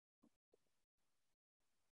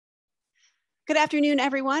Good afternoon,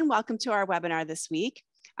 everyone. Welcome to our webinar this week.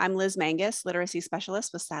 I'm Liz Mangus, Literacy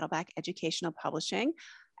Specialist with Saddleback Educational Publishing.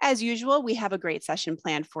 As usual, we have a great session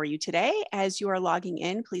planned for you today. As you are logging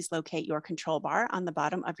in, please locate your control bar on the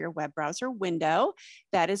bottom of your web browser window.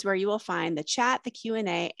 That is where you will find the chat, the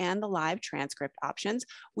Q&A, and the live transcript options.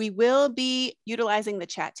 We will be utilizing the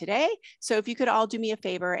chat today, so if you could all do me a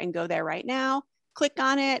favor and go there right now, click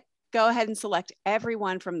on it, go ahead and select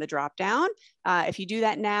everyone from the drop-down. If you do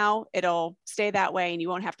that now, it'll stay that way and you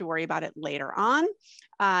won't have to worry about it later on.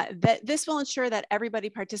 This will ensure that everybody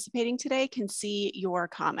participating today can see your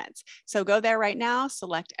comments. So go there right now,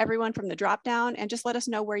 select everyone from the drop-down, and just let us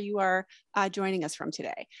know where you are joining us from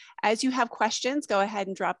today. As you have questions, go ahead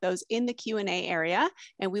and drop those in the Q&A area,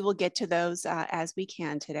 and we will get to those as we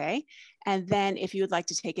can today. And then if you would like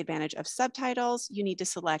to take advantage of subtitles, you need to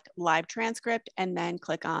select live transcript and then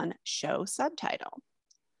click on show subtitle.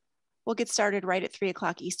 We'll get started right at 3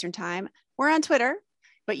 o'clock Eastern time. We're on Twitter,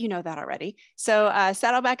 but you know that already. So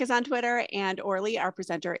Saddleback is on Twitter, and Orly, our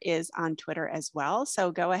presenter, is on Twitter as well.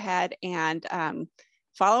 So go ahead and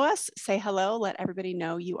follow us, say hello, let everybody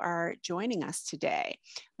know you are joining us today.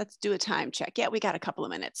 Let's do a time check. Yeah, we got a couple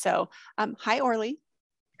of minutes. So hi, Orly.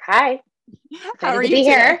 Hi. How are you you today?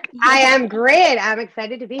 Here? I am great. I'm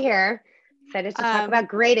excited to be here. Excited to talk about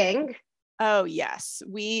grading. Oh, yes.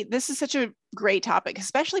 This is such a great topic,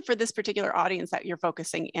 especially for this particular audience that you're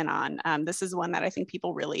focusing in on. This is one that I think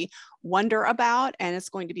people really wonder about, and it's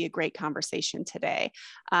going to be a great conversation today.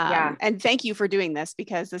 And thank you for doing this,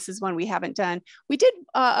 because this is one we haven't done. We did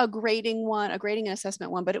a grading and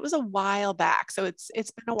assessment one, but it was a while back. So it's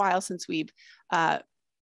been a while since we've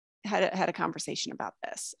had a conversation about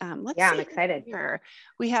this. Let's see. I'm excited. Here.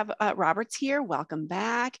 We have Robert's here. Welcome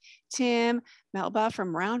back. Tim, Melba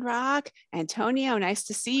from Round Rock. Antonio, nice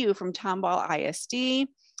to see you from Tomball ISD.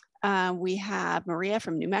 We have Maria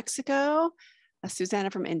from New Mexico.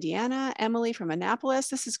 Susanna from Indiana. Emily from Annapolis.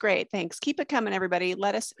 This is great. Thanks. Keep it coming, everybody.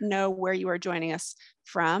 Let us know where you are joining us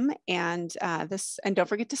from. And don't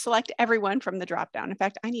forget to select everyone from the dropdown. In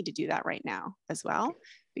fact, I need to do that right now as well,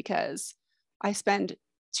 because I spend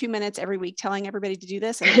 2 minutes every week telling everybody to do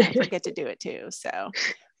this, and then I forget to do it too. So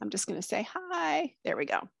I'm just going to say hi. There we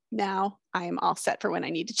go. Now I am all set for when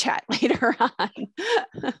I need to chat later on.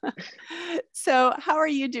 So how are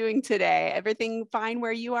you doing today? Everything fine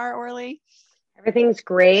where you are, Orly? Everything's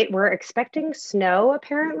great. We're expecting snow,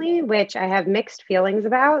 apparently, which I have mixed feelings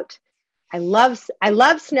about. I love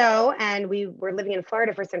snow, and we were living in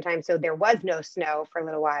Florida for some time, so there was no snow for a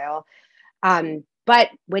little while. But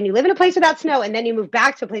when you live in a place without snow and then you move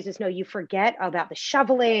back to a place with snow, you forget about the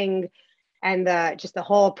shoveling and just the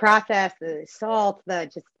whole process, the salt,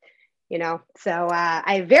 so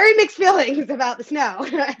I have very mixed feelings about the snow.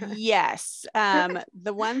 Yes.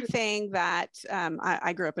 The one thing that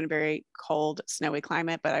I grew up in a very cold, snowy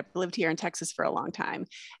climate, but I've lived here in Texas for a long time.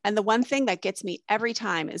 And the one thing that gets me every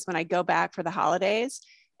time is when I go back for the holidays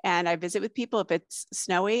and I visit with people, if it's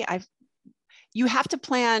snowy, you have to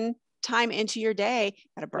plan time into your day.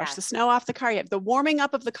 Got to brush the snow off the car. You have the warming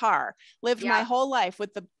up of the car. Lived my whole life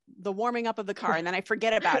with the warming up of the car, and then I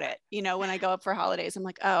forget about it. When I go up for holidays, I'm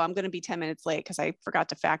like, oh, I'm going to be 10 minutes late because I forgot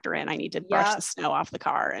to factor in I need to brush the snow off the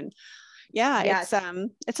car. And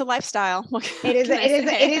it's a lifestyle. It is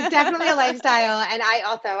definitely a lifestyle. And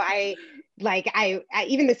I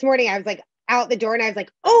even this morning I was like out the door and I was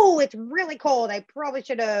like, oh, it's really cold. I probably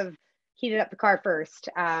should have heated up the car first.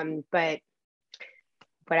 But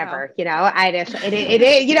whatever, I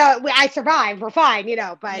survived, we're fine,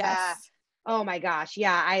 but yes. Oh my gosh.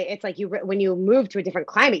 Yeah. It's like when you move to a different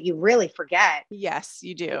climate, you really forget. Yes,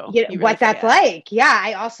 you do. What that's like. Yeah.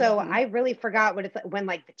 I also, I really forgot what it's like when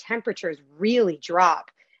like the temperatures really drop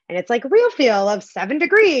and it's like real feel of 7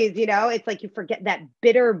 degrees, it's like you forget that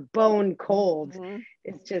bitter bone cold.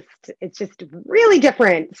 It's just really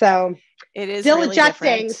different. So it is still really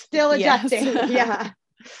adjusting, different. adjusting. Yeah.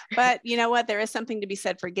 But you know what? There is something to be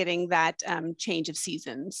said for getting that change of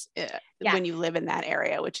seasons when you live in that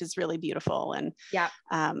area, which is really beautiful. And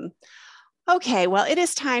okay, well, it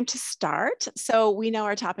is time to start. So we know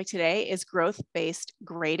our topic today is growth-based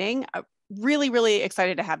grading. Really, really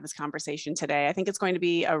excited to have this conversation today. I think it's going to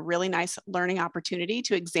be a really nice learning opportunity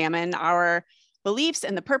to examine our beliefs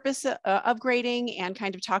and the purpose of grading, and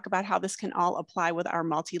kind of talk about how this can all apply with our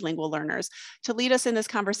multilingual learners. To lead us in this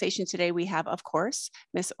conversation today, we have, of course,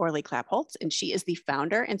 Miss Orly Klappholtz, and she is the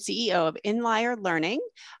founder and CEO of Inlier Learning.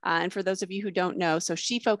 And for those of you who don't know, so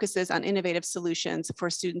she focuses on innovative solutions for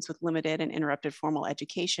students with limited and interrupted formal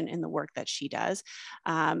education in the work that she does,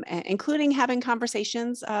 including having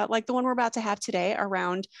conversations like the one we're about to have today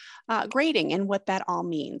around grading and what that all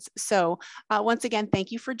means. So once again,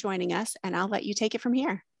 thank you for joining us, and I'll let you take it from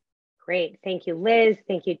here. Great. Thank you, Liz.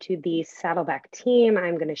 Thank you to the Saddleback team.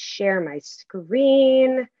 I'm going to share my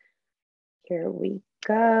screen. Here we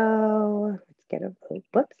go. Let's get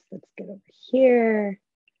over here.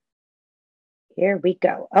 Here we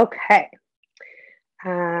go. Okay.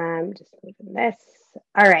 Just moving this.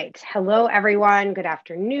 All right. Hello, everyone. Good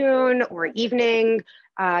afternoon or evening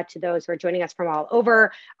to those who are joining us from all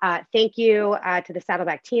over. Thank you to the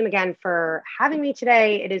Saddleback team again for having me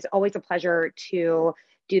today. It is always a pleasure to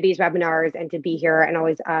do these webinars and to be here, and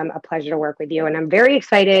always a pleasure to work with you. And I'm very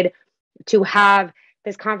excited to have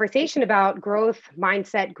this conversation about growth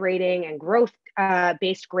mindset grading and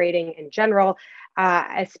growth-based grading in general,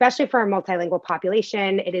 especially for our multilingual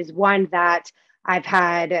population. It is one that I've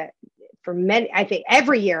had for many, I think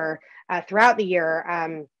every year throughout the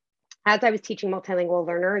year. As I was teaching multilingual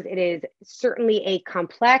learners, it is certainly a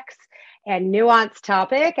complex and nuanced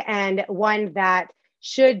topic, and one that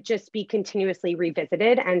should just be continuously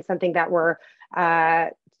revisited, and something that we're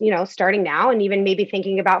starting now, and even maybe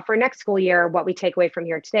thinking about for next school year, what we take away from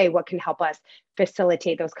here today, what can help us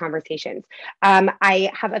facilitate those conversations. I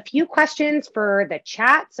have a few questions for the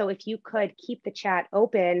chat. So if you could keep the chat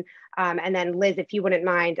open, and then Liz, if you wouldn't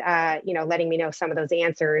mind, letting me know some of those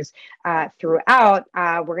answers throughout,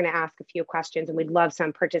 we're going to ask a few questions, and we'd love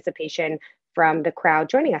some participation from the crowd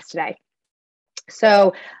joining us today.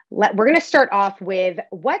 So we're going to start off with,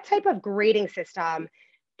 what type of grading system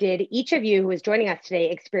did each of you who is joining us today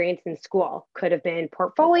experience in school? Could have been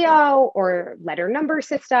portfolio or letter number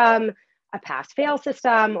system, a pass-fail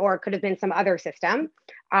system, or could have been some other system.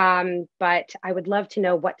 But I would love to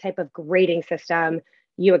know what type of grading system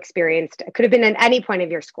you experienced. It could have been at any point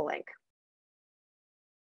of your schooling.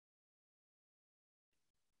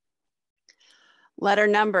 Letter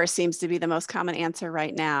number seems to be the most common answer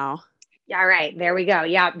right now. Yeah, all right, there we go.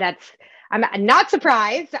 Yeah, I'm not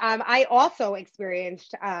surprised. I also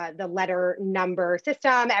experienced the letter number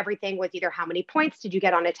system. Everything was either how many points did you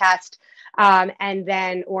get on a test, and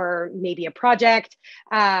then, or maybe a project,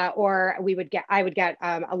 or I would get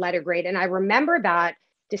a letter grade. And I remember that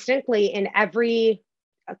distinctly in every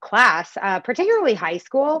class, particularly high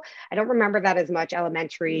school. I don't remember that as much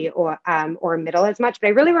elementary or middle as much, but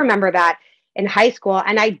I really remember that in high school.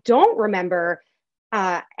 And I don't remember,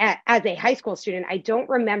 as a high school student, I don't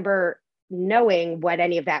remember knowing what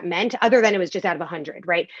any of that meant, other than it was just out of 100,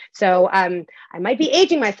 right? So I might be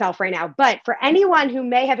aging myself right now, but for anyone who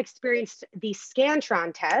may have experienced the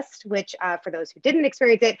Scantron test, which for those who didn't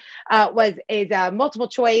experience it, is a multiple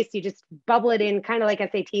choice. You just bubble it in, kind of like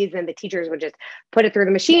SATs, and the teachers would just put it through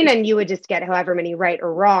the machine, and you would just get however many right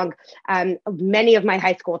or wrong. Many of my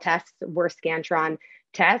high school tests were Scantron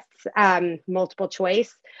tests, multiple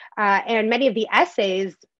choice, and many of the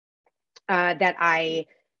essays that I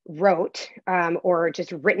wrote, or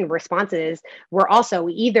just written responses, were also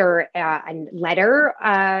either a letter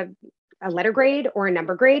grade or a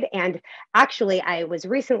number grade. And actually, I was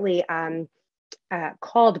recently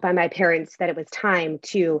called by my parents that it was time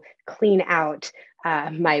to clean out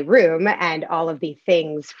my room and all of the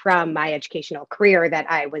things from my educational career that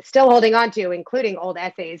I was still holding on to, including old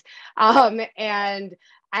essays. And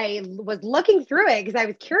I was looking through it because I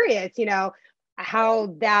was curious,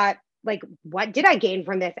 how that, like, what did I gain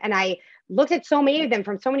from this? And I looked at so many of them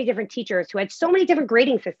from so many different teachers who had so many different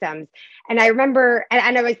grading systems. And I remember,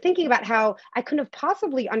 and I was thinking about how I couldn't have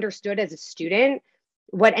possibly understood as a student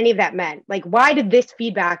what any of that meant. Like, why did this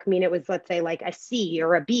feedback mean it was, let's say, like a C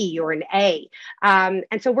or a B or an A? And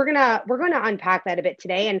so we're gonna unpack that a bit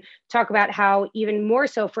today and talk about how, even more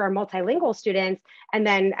so for our multilingual students, and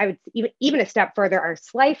then I would even a step further, our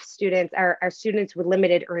SLIFE students, our students with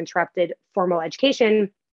limited or interrupted formal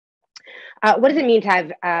education. What does it mean to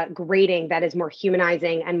have grading that is more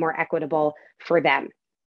humanizing and more equitable for them?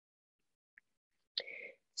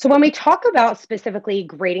 So when we talk about specifically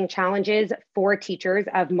grading challenges for teachers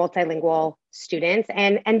of multilingual students,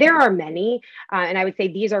 and there are many, and I would say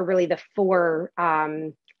these are really the four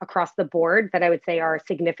across the board that I would say are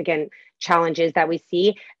significant challenges that we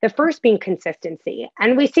see. The first being consistency.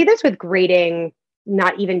 And we see this with grading,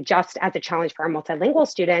 not even just as a challenge for our multilingual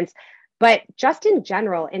students, but just in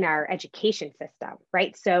general in our education system,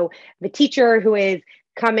 right? So the teacher who is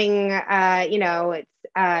coming, to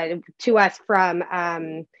us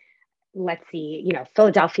from, let's see,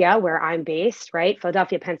 Philadelphia, where I'm based, right?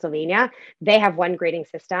 Philadelphia, Pennsylvania, they have one grading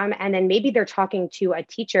system. And then maybe they're talking to a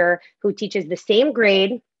teacher who teaches the same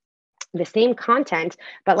grade, the same content,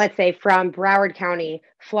 but let's say from Broward County,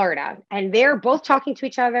 Florida. And they're both talking to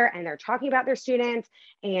each other and they're talking about their students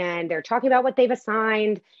and they're talking about what they've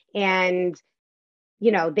assigned. And,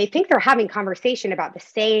 they think they're having conversation about the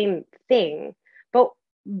same thing. But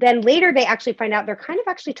then later they actually find out they're kind of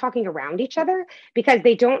actually talking around each other because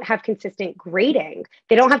they don't have consistent grading.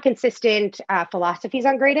 They don't have consistent philosophies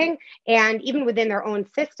on grading. And even within their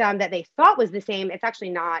own system that they thought was the same, it's actually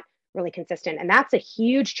not really consistent. And that's a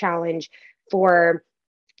huge challenge for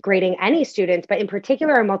grading any students, but in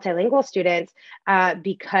particular our multilingual students,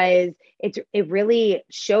 because it really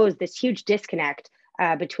shows this huge disconnect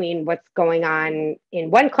between what's going on in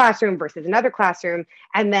one classroom versus another classroom.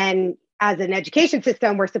 And then as an education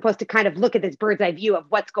system, we're supposed to kind of look at this bird's eye view of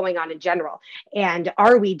what's going on in general. And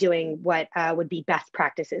are we doing what would be best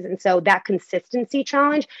practices? And so that consistency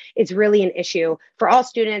challenge is really an issue for all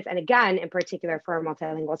students. And again, in particular for our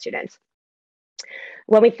multilingual students.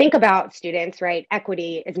 When we think about students, right,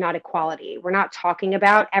 equity is not equality. We're not talking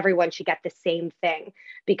about everyone should get the same thing,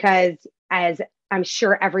 because as I'm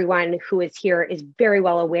sure everyone who is here is very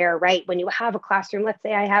well aware, right? When you have a classroom, let's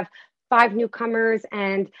say I have 5 newcomers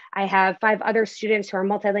and I have 5 other students who are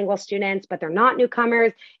multilingual students, but they're not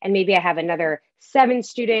newcomers. And maybe I have another 7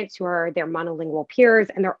 students who are their monolingual peers,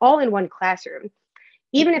 and they're all in one classroom.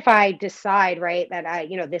 Even if I decide, right, that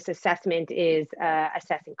this assessment is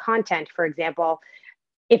assessing content, for example,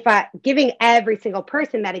 if giving every single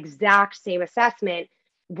person that exact same assessment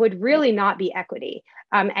would really not be equity.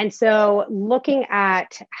 And so looking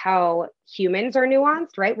at how humans are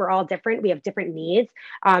nuanced, right? We're all different. We have different needs,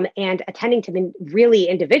 and attending to the really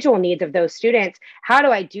individual needs of those students. How do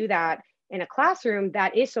I do that in a classroom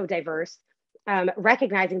that is so diverse?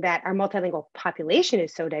 Recognizing that our multilingual population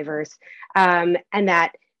is so diverse, and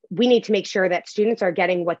that we need to make sure that students are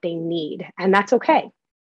getting what they need, and that's okay.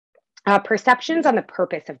 Perceptions on the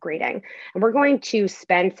purpose of grading. And we're going to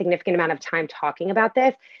spend a significant amount of time talking about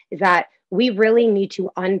this, is that we really need to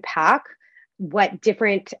unpack what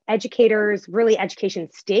different educators, really education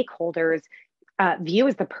stakeholders, view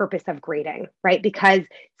as the purpose of grading, right? Because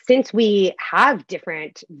since we have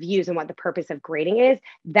different views on what the purpose of grading is,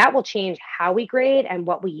 that will change how we grade and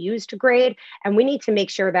what we use to grade. And we need to make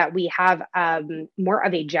sure that we have more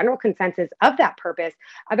of a general consensus of that purpose.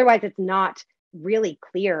 Otherwise, it's not really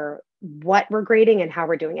clear what we're grading and how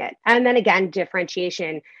we're doing it. And then again,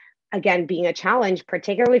 differentiation, again, being a challenge,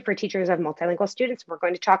 particularly for teachers of multilingual students. We're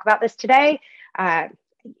going to talk about this today.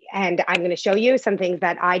 And I'm going to show you some things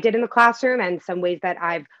that I did in the classroom and some ways that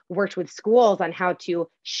I've worked with schools on how to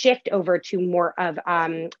shift over to more of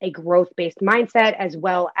a growth-based mindset, as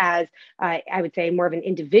well as, I would say, more of an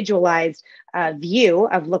individualized view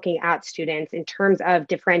of looking at students in terms of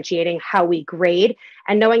differentiating how we grade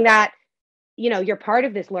and knowing that, you're part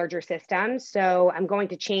of this larger system. So I'm going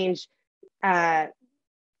to change, I'm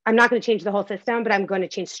not going to change the whole system, but I'm going to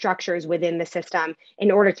change structures within the system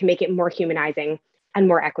in order to make it more humanizing and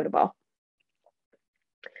more equitable.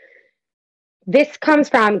 This comes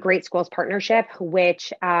from Great Schools Partnership,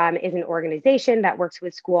 which is an organization that works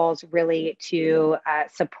with schools really to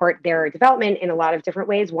support their development in a lot of different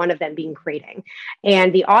ways, one of them being grading.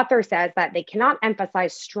 And the author says that they cannot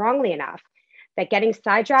emphasize strongly enough that getting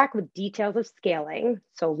sidetracked with details of scaling,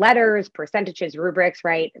 so letters, percentages, rubrics,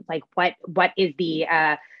 right? Like what is the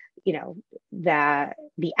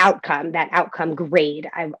the outcome, that outcome grade,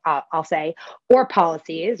 I'll say, or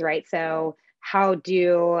policies, right? So how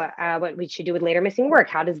do what we should do with later missing work,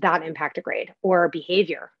 how does that impact a grade? Or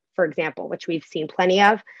behavior, for example, which we've seen plenty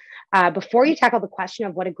of. Before you tackle the question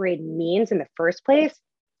of what a grade means in the first place,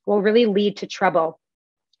 will really lead to trouble.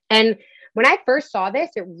 And when I first saw this,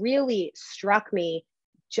 it really struck me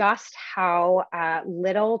just how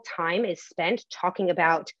little time is spent talking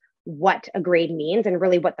about what a grade means and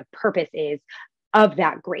really what the purpose is of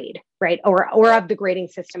that grade, right? Or of the grading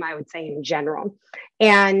system, I would say, in general.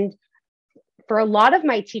 And for a lot of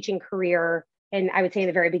my teaching career, and I would say in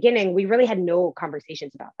the very beginning, we really had no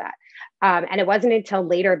conversations about that. And it wasn't until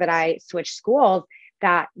later that I switched schools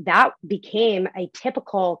that became a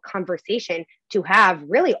typical conversation to have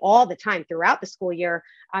really all the time throughout the school year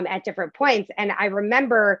at different points. And I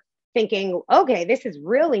remember thinking, okay, this is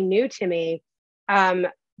really new to me,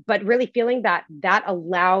 but really feeling that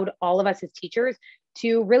allowed all of us as teachers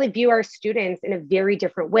to really view our students in a very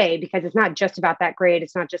different way, because it's not just about that grade.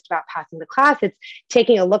 It's not just about passing the class. It's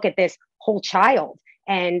taking a look at this whole child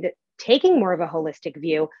and taking more of a holistic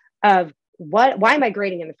view of why am I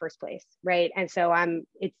grading in the first place, right? And so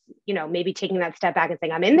it's, maybe taking that step back and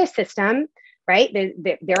saying, I'm in this system, right?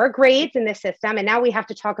 There are grades in this system. And now we have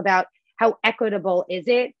to talk about how equitable is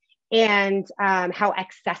it, and how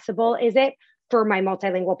accessible is it for my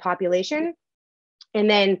multilingual population? And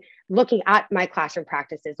then looking at my classroom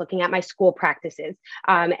practices, looking at my school practices,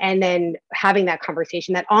 and then having that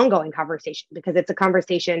conversation, that ongoing conversation, because it's a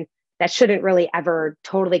conversation that shouldn't really ever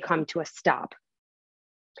totally come to a stop.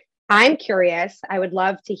 I'm curious, I would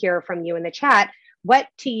love to hear from you in the chat, what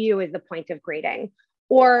to you is the point of grading?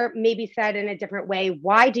 Or maybe said in a different way,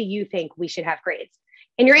 why do you think we should have grades?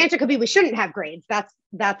 And your answer could be, we shouldn't have grades. That's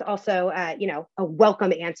also, a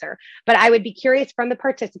welcome answer. But I would be curious from the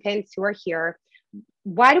participants who are here,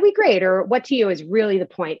 why do we grade, or what to you is really the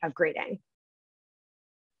point of grading?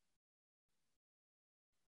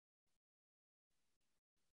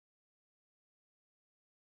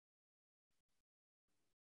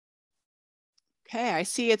 Okay, I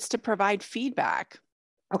see it's to provide feedback.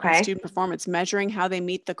 Okay. On student performance, measuring how they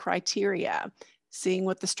meet the criteria, seeing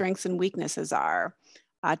what the strengths and weaknesses are,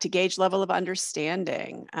 to gauge level of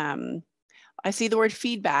understanding. I see the word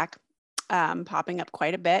feedback popping up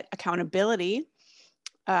quite a bit. Accountability,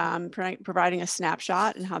 providing a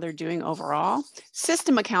snapshot and how they're doing overall.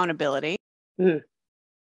 System accountability.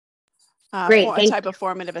 Great, a type of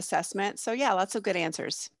formative assessment. So yeah, lots of good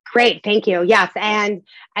answers. Great, thank you. Yes, and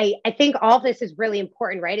I think all of this is really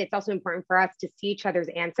important, right? It's also important for us to see each other's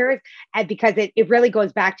answers, because it really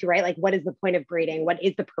goes back to, right, like, what is the point of grading? What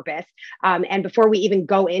is the purpose? And before we even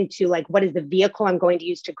go into, like, what is the vehicle I'm going to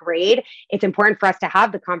use to grade, it's important for us to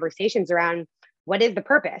have the conversations around what is the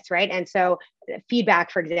purpose, right? And so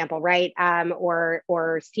feedback, for example, right?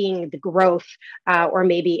 Or seeing the growth, or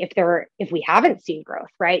maybe if we haven't seen growth,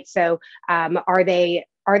 right? So are they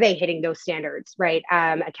hitting those standards, right?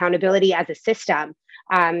 Accountability as a system.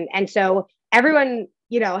 And so everyone,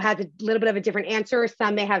 has a little bit of a different answer.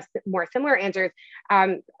 Some may have more similar answers,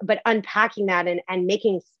 but unpacking that and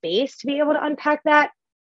making space to be able to unpack that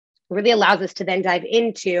really allows us to then dive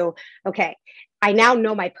into, okay, I now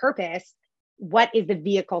know my purpose. What is the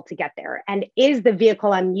vehicle to get there? And is the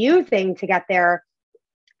vehicle I'm using to get there,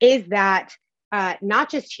 is that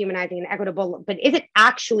not just humanizing and equitable, but is it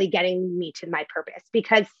actually getting me to my purpose?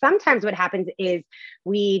 Because sometimes what happens is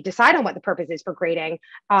we decide on what the purpose is for grading,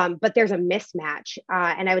 but there's a mismatch.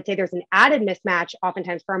 And I would say there's an added mismatch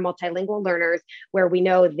oftentimes for our multilingual learners, where we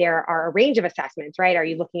know there are a range of assessments, right? Are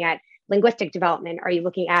you looking at linguistic development? Are you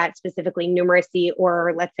looking at specifically numeracy,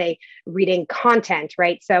 or let's say reading content,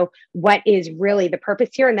 right? So what is really the purpose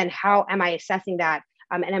here? And then how am I assessing that?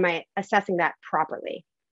 And am I assessing that properly?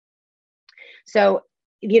 So,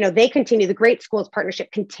 the Great Schools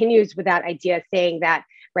Partnership continues with that idea, saying that,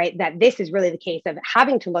 right, that this is really the case of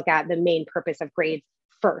having to look at the main purpose of grades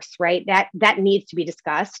first, right? That needs to be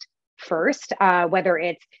discussed first, whether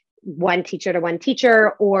it's one teacher to one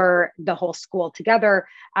teacher or the whole school together,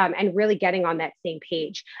 and really getting on that same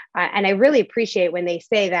page. And I really appreciate when they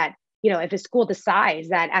say that, if a school decides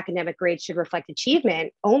that academic grades should reflect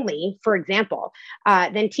achievement only, for example,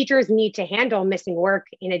 then teachers need to handle missing work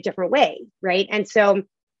in a different way, right? And so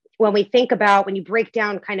when you break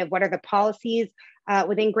down kind of what are the policies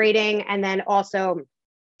within grading, and then also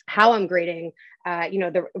how I'm grading,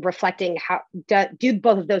 the reflecting, how do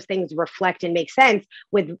both of those things reflect and make sense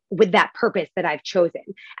with that purpose that I've chosen?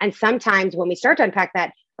 And sometimes when we start to unpack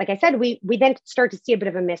that, like I said, we then start to see a bit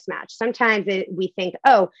of a mismatch. Sometimes we think,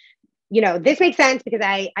 this makes sense because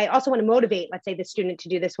I also want to motivate, let's say, the student to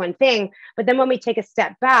do this one thing. But then when we take a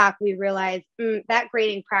step back, we realize that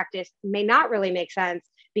grading practice may not really make sense,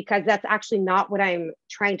 because that's actually not what I'm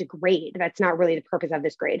trying to grade. That's not really the purpose of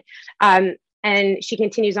this grade. And she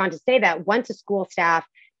continues on to say that once a school staff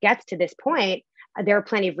gets to this point, there are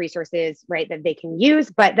plenty of resources, right, that they can use,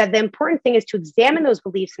 but that the important thing is to examine those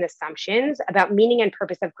beliefs and assumptions about meaning and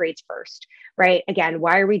purpose of grades first, right? Again,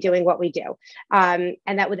 why are we doing what we do? And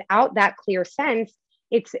that without that clear sense,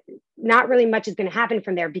 it's not really much is going to happen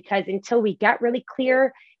from there, because until we get really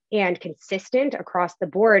clear and consistent across the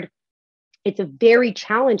board, it's a very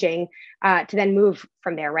challenging to then move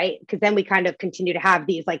from there, right? Because then we kind of continue to have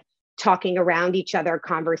these like talking around each other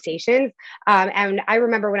conversations. And I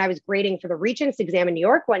remember when I was grading for the Regents exam in New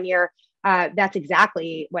York one year, that's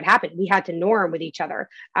exactly what happened. We had to norm with each other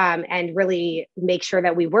and really make sure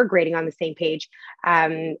that we were grading on the same page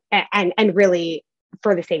and really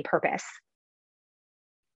for the same purpose.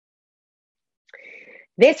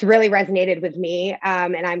 This really resonated with me.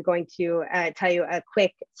 And I'm going to tell you a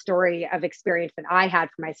quick story of experience that I had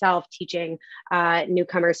for myself teaching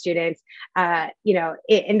newcomer students. In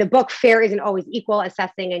the book, Fair Isn't Always Equal,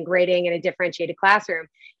 Assessing and Grading in a Differentiated Classroom,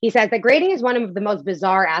 he says that grading is one of the most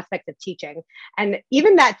bizarre aspects of teaching. And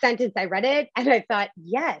even that sentence, I read it and I thought,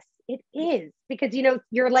 yes, it is. Because,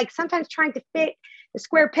 you're like sometimes trying to fit a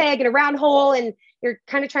square peg in a round hole, and you're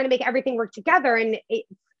kind of trying to make everything work together. And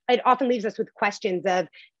it often leaves us with questions of,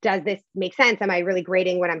 does this make sense? Am I really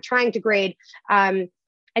grading what I'm trying to grade? And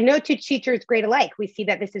no two teachers grade alike. We see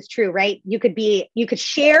that this is true, right? You could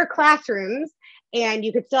share classrooms and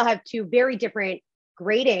you could still have two very different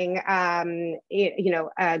grading,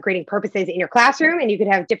 grading purposes in your classroom, and you could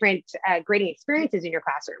have different grading experiences in your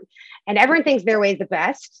classroom. And everyone thinks their way is the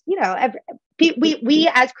best. We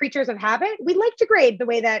as creatures of habit, we like to grade the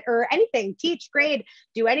way that, or anything, teach, grade,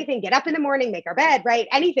 do anything, get up in the morning, make our bed, right?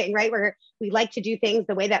 Anything, right? Where we like to do things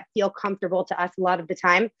the way that feel comfortable to us a lot of the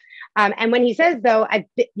time. And when he says, though,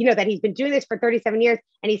 that he's been doing this for 37 years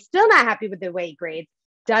and he's still not happy with the way he grades,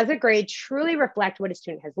 does a grade truly reflect what a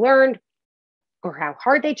student has learned, or how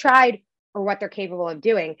hard they tried, or what they're capable of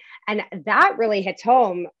doing? And that really hits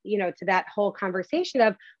home, to that whole conversation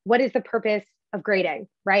of what is the purpose of grading,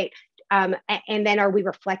 right? And then are we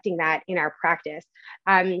reflecting that in our practice?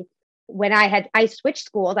 When I switched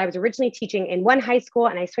schools, I was originally teaching in one high school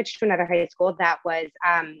and I switched to another high school that was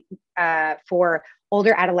for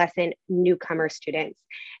older adolescent newcomer students.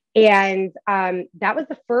 And that was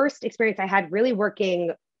the first experience I had really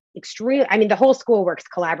working the whole school works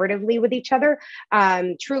collaboratively with each other,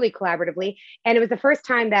 truly collaboratively. And it was the first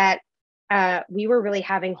time that we were really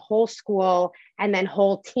having whole school and then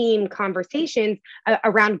whole team conversations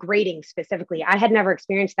around grading specifically. I had never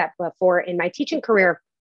experienced that before in my teaching career.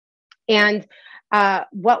 And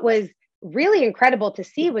what was really incredible to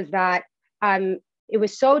see was that it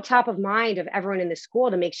was so top of mind of everyone in the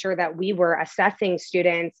school to make sure that we were assessing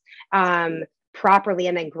students properly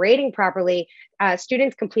and then grading properly.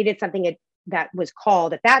 Students completed something that was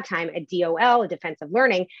called at that time a DOL, a defensive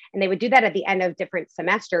learning, and they would do that at the end of different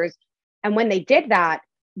semesters. And when they did that,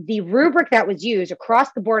 the rubric that was used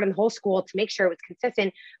across the board in the whole school to make sure it was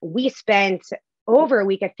consistent, we spent over a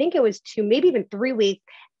week, I think it was 2, maybe even 3 weeks,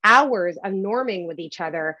 hours of norming with each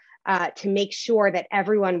other to make sure that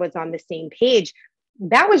everyone was on the same page.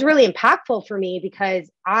 That was really impactful for me because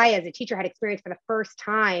I, as a teacher, had experienced for the first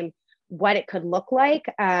time what it could look like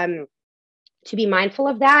to be mindful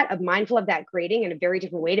of that grading in a very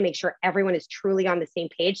different way to make sure everyone is truly on the same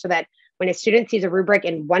page, so that when a student sees a rubric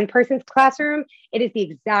in one person's classroom, it is the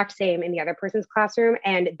exact same in the other person's classroom,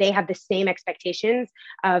 and they have the same expectations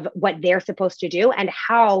of what they're supposed to do and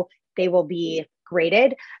how they will be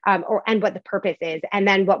graded, and what the purpose is. And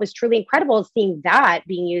then what was truly incredible is seeing that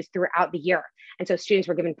being used throughout the year. And so students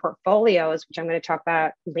were given portfolios, which I'm going to talk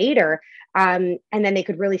about later. And then they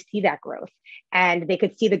could really see that growth, and they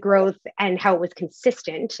could see the growth and how it was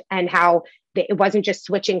consistent, and how it wasn't just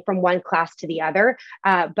switching from one class to the other,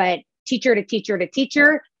 but teacher to teacher to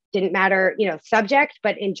teacher. Didn't matter, subject,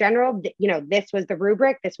 but in general, this was the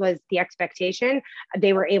rubric, this was the expectation.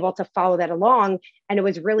 They were able to follow that along. And it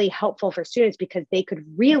was really helpful for students because they could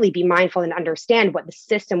really be mindful and understand what the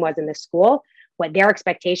system was in the school, what their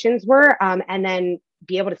expectations were, and then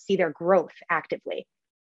be able to see their growth actively.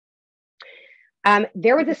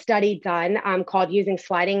 There was a study done called Using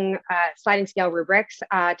Sliding Scale Rubrics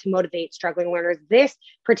to Motivate Struggling Learners. This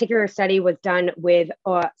particular study was done with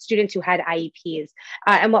students who had IEPs.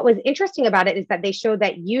 And what was interesting about it is that they showed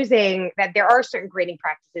that there are certain grading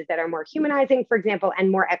practices that are more humanizing, for example, and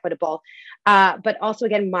more equitable, but also,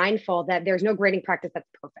 again, mindful that there's no grading practice that's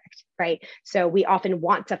perfect, right? So we often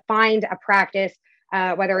want to find a practice,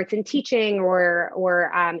 whether it's in teaching or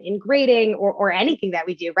in grading or anything that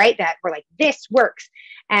we do, right? That we're like, this works.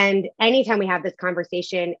 And anytime we have this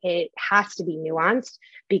conversation, it has to be nuanced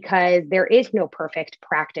because there is no perfect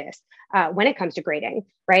practice when it comes to grading,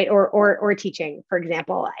 right? Or teaching, for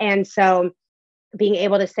example. And so being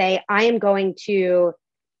able to say, I am going to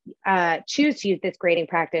choose to use this grading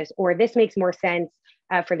practice, or this makes more sense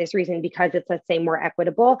for this reason because it's, let's say, more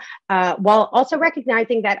equitable, while also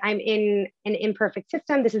recognizing that I'm in an imperfect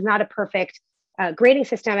system. This is not a perfect grading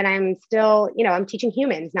system, and I'm still, I'm teaching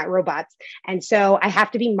humans, not robots. And so I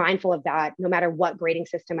have to be mindful of that no matter what grading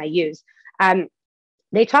system I use.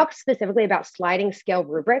 They talk specifically about sliding scale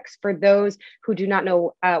rubrics. For those who do not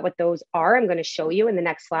know what those are, I'm going to show you in the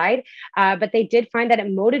next slide. But they did find that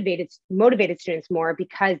it motivated students more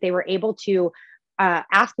because they were able to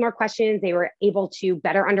ask more questions. They were able to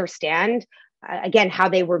better understand, again, how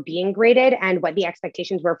they were being graded and what the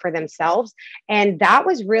expectations were for themselves. And that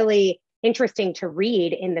was really interesting to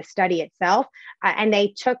read in the study itself. And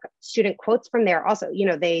they took student quotes from there. Also,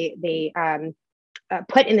 they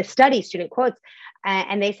put in the study student quotes,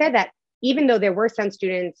 and they said that even though there were some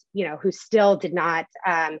students, who still did not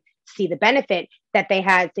see the benefit, that they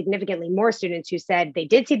had significantly more students who said they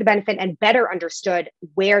did see the benefit and better understood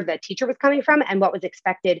where the teacher was coming from and what was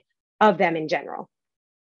expected of them in general.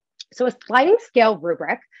 So a sliding scale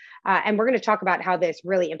rubric, and we're going to talk about how this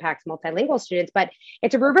really impacts multilingual students, but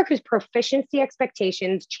it's a rubric whose proficiency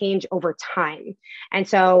expectations change over time. And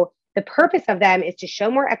so the purpose of them is to show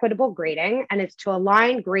more equitable grading, and it's to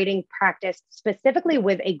align grading practice specifically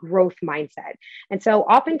with a growth mindset. And so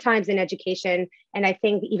oftentimes in education, and I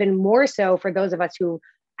think even more so for those of us who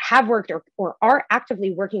have worked or are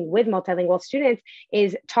actively working with multilingual students,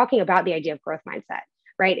 is talking about the idea of growth mindset,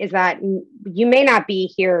 right? Is that you may not be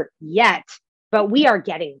here yet, but we are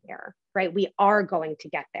getting there, right? We are going to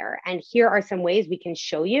get there. And here are some ways we can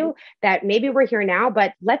show you that maybe we're here now,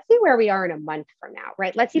 but let's see where we are in a month from now,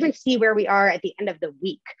 right? Let's even see where we are at the end of the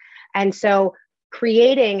week. And so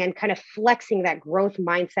creating and kind of flexing that growth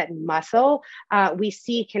mindset muscle, we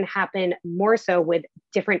see can happen more so with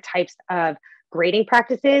different types of grading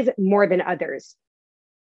practices more than others.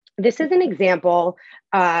 This is an example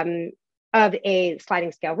of a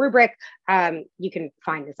sliding scale rubric. You can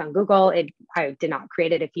find this on Google. I did not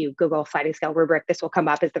create it. If you Google sliding scale rubric, this will come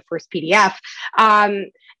up as the first PDF.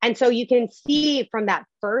 And so you can see from that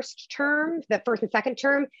first term, the first and second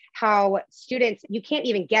term, how students, you can't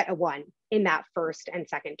even get a 1 in that first and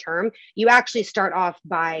second term. You actually start off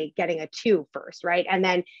by getting a 2 first, right? And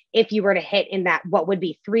then if you were to hit in that, what would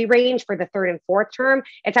be 3 range for the third and fourth term,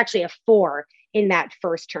 it's actually a 4 in that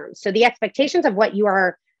first term. So the expectations of what you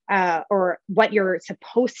are or what you're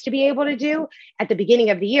supposed to be able to do at the beginning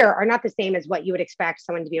of the year are not the same as what you would expect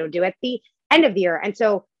someone to be able to do at the end of the year. And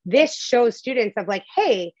so this shows students of like,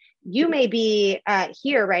 hey, you may be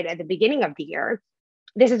here right at the beginning of the year.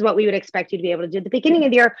 This is what we would expect you to be able to do at the beginning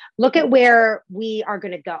of the year. Look at where we are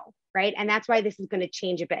going to go, right? And that's why this is going to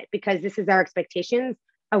change a bit, because this is our expectations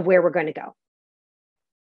of where we're going to go.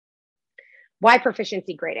 Why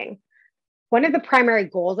proficiency grading? One of the primary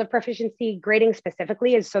goals of proficiency grading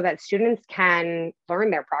specifically is so that students can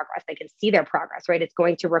learn their progress. They can see their progress, right? It's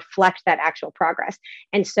going to reflect that actual progress.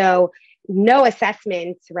 And so no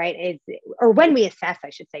assessment, right, or when we assess, I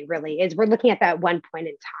should say, really, is we're looking at that one point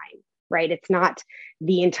in time, right? It's not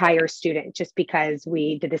the entire student, just because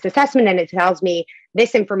we did this assessment and it tells me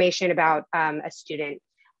this information about a student.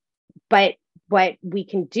 But what we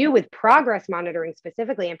can do with progress monitoring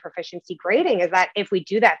specifically and proficiency grading is that if we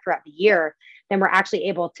do that throughout the year, then we're actually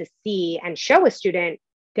able to see and show a student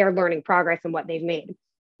their learning progress and what they've made.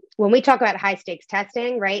 When we talk about high stakes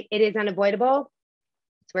testing, right, it is unavoidable.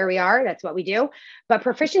 It's where we are, that's what we do. But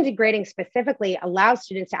proficiency grading specifically allows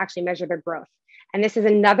students to actually measure their growth. And this is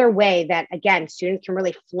another way that, again, students can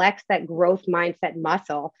really flex that growth mindset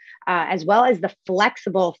muscle, as well as the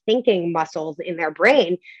flexible thinking muscles in their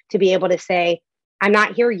brain to be able to say, I'm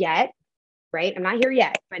not here yet, right? I'm not here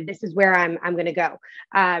yet, but this is where I'm going to go.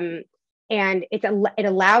 And it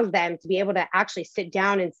allows them to be able to actually sit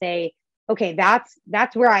down and say, okay,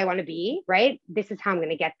 that's where I want to be, right? This is how I'm going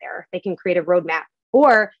to get there. They can create a roadmap,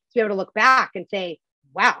 or to be able to look back and say,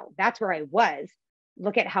 wow, that's where I was.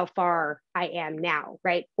 Look at how far I am now,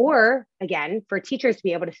 right? Or again, for teachers to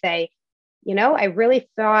be able to say, I really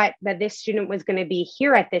thought that this student was going to be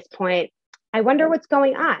here at this point. I wonder what's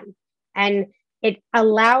going on. And it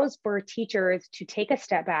allows for teachers to take a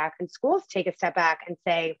step back and schools take a step back and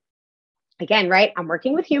say, again, right, I'm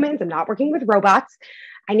working with humans, I'm not working with robots.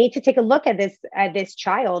 I need to take a look at this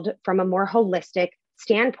child from a more holistic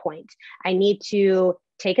standpoint. I need to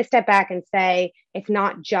take a step back and say, it's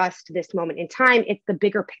not just this moment in time, it's the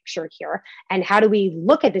bigger picture here. And how do we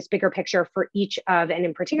look at this bigger picture for each of, and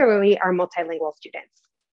in particularly our multilingual students?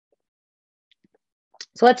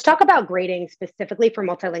 So let's talk about grading specifically for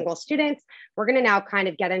multilingual students. We're going to now kind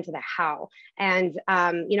of get into the how. And,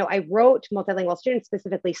 I wrote multilingual students,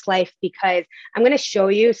 specifically SLIFE, because I'm going to show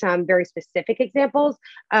you some very specific examples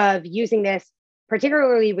of using this,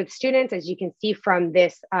 particularly with students, as you can see from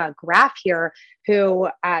this graph here, who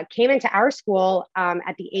came into our school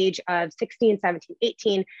at the age of 16, 17,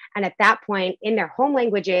 18, and at that point in their home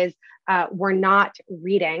languages were not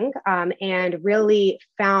reading and really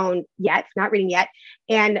found not reading yet,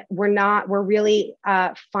 and we're really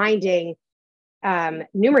finding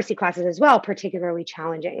numeracy classes as well particularly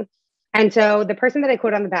challenging. And so the person that I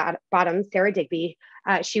quote on the bottom, Sarah Digby,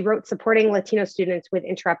 she wrote Supporting Latino Students with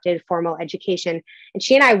Interrupted Formal Education. And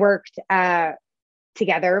she and I worked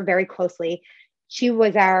together very closely. She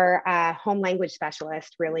was our home language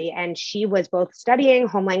specialist, really. And she was both studying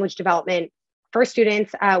home language development for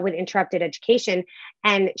students with interrupted education.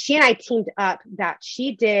 And she and I teamed up that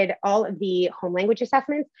she did all of the home language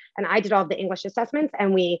assessments and I did all of the English assessments.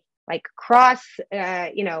 And we like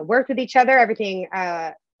worked with each other. Everything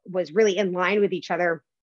was really in line with each other.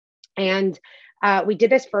 And we did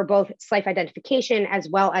this for both SLIFE identification as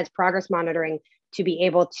well as progress monitoring to be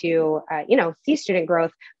able to, see student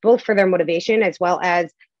growth, both for their motivation as well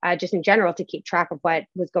as just in general to keep track of what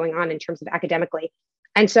was going on in terms of academically.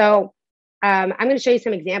 And so I'm going to show you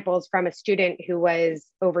some examples from a student who was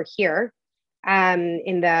over here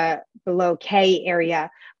in the below K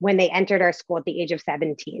area when they entered our school at the age of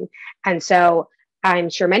 17. And so I'm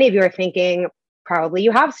sure many of you are thinking, probably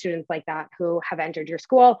you have students like that who have entered your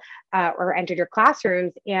school or entered your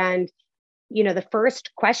classrooms. And the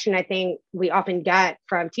first question I think we often get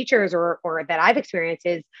from teachers or that I've experienced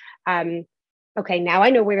is, okay, now I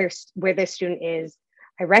know where this student is.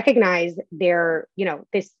 I recognize they're,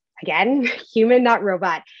 this, again, human, not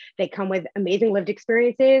robot. They come with amazing lived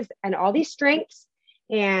experiences and all these strengths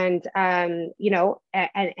and, and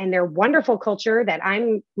their wonderful culture that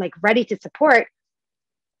I'm like ready to support.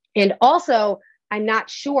 And also, I'm not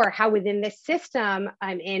sure how within this system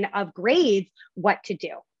I'm in of grades, what to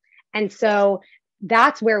do. And so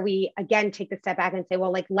that's where we, again, take the step back and say,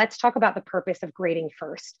 well, like, let's talk about the purpose of grading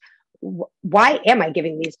first. Why am I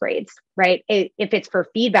giving these grades, right? If it's for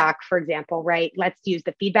feedback, for example, right? Let's use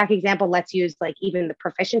the feedback example. Let's use like even the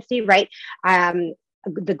proficiency, right?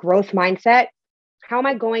 The growth mindset. How am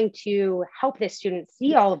I going to help this student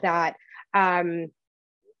see all of that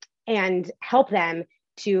and help them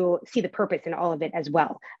to see the purpose in all of it as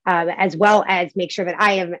well as make sure that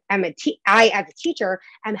I as a teacher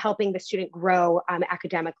am helping the student grow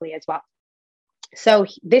academically as well. So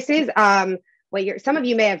this is some of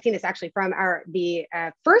you may have seen this actually from the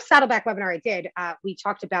first Saddleback webinar I did. We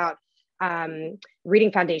talked about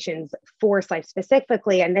reading foundations for SLIFE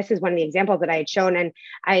specifically, and this is one of the examples that I had shown. And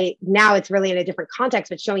now it's really in a different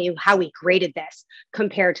context, but showing you how we graded this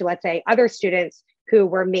compared to, let's say, other students who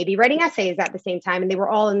were maybe writing essays at the same time, and they were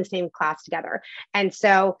all in the same class together. And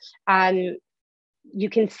so you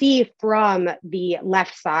can see from the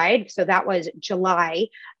left side, so that was July.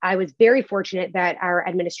 I was very fortunate that our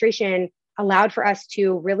administration allowed for us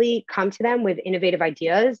to really come to them with innovative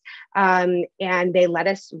ideas, and they let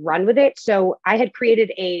us run with it. So I had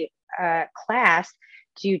created a class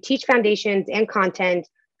to teach foundations and content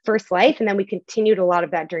for SLIFE, and then we continued a lot of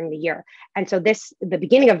that during the year. And so the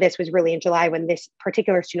beginning of this was really in July when this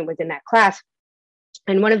particular student was in that class.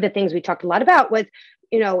 And one of the things we talked a lot about was,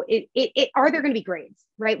 are there going to be grades,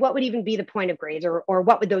 right? What would even be the point of grades, or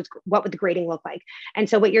what would the grading look like? And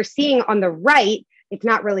so what you're seeing on the right, it's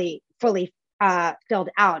not really fully filled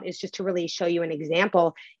out. It's just to really show you an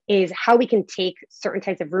example is how we can take certain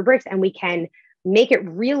types of rubrics and we can make it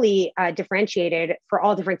really differentiated for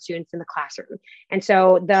all different students in the classroom. And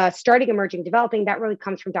so the starting, emerging, developing, that really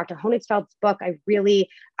comes from Dr. Honigsfeld's book. I really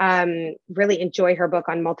enjoy her book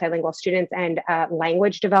on multilingual students and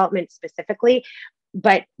language development specifically,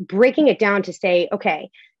 but breaking it down to say, okay,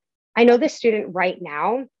 I know this student right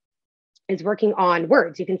now is working on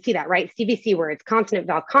words. You can see that, right? CVC words, consonant,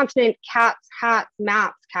 vowel, consonant, cats, hats,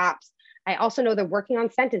 maps, caps. I also know they're working on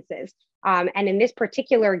sentences. And in this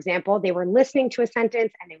particular example, they were listening to a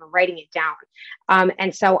sentence and they were writing it down.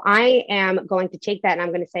 And so I am going to take that and I'm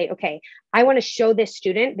going to say, okay, I want to show this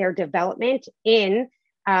student their development in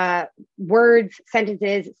words,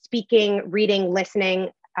 sentences, speaking, reading,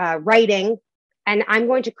 listening, writing. And I'm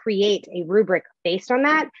going to create a rubric based on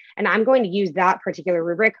that. And I'm going to use that particular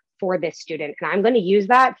rubric for this student. And I'm going to use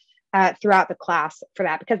that throughout the class for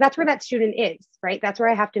that, because that's where that student is, right? That's where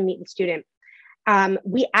I have to meet the student.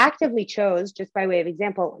 We actively chose, just by way of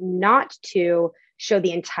example, not to show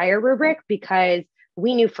the entire rubric because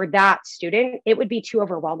we knew for that student, it would be too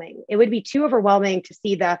overwhelming. It would be too overwhelming to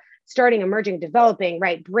see the starting, emerging, developing,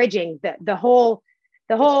 right? Bridging the whole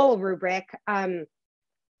rubric. And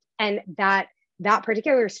that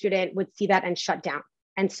particular student would see that and shut down.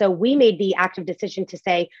 And so we made the active decision to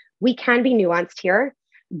say, we can be nuanced here.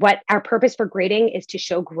 What our purpose for grading is to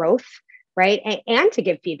show growth, right? And to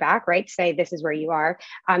give feedback, right? Say, this is where you are.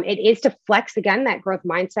 It is to flex, again, that growth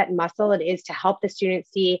mindset and muscle. It is to help the student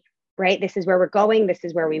see, right? This is where we're going. This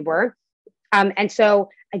is where we were. And so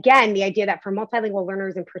again, the idea that for multilingual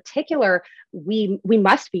learners in particular, we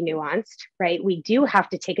must be nuanced, right? We do have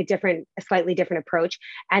to take a slightly different approach,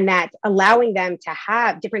 and that allowing them to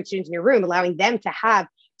have different students in your room, allowing them to have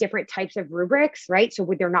different types of rubrics, right? So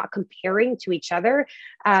they're not comparing to each other,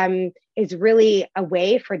 is really a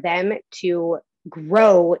way for them to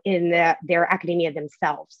grow in their academia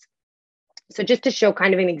themselves. So just to show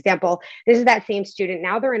kind of an example, this is that same student.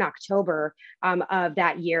 Now they're in October of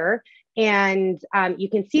that year. And you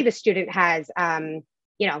can see the student has,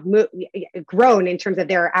 grown in terms of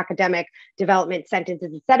their academic development,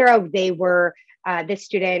 sentences, et cetera. They were, this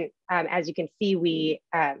student, as you can see, we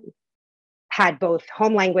had both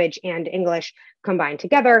home language and English combined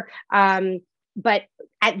together. But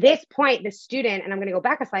at this point, the student, and I'm going to go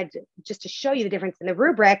back a slide just to show you the difference in the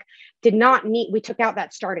rubric, did not need, we took out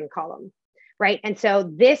that starting column, right? And so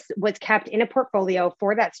this was kept in a portfolio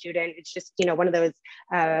for that student. It's just, one of those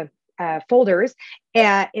folders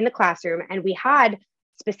in the classroom. And we had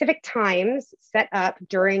specific times set up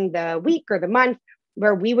during the week or the month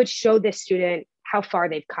where we would show this student how far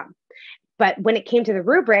they've come. But when it came to the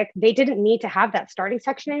rubric, they didn't need to have that starting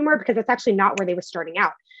section anymore because that's actually not where they were starting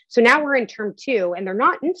out. So now we're in term 2 and they're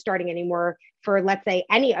not in starting anymore for, let's say,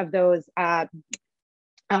 any of those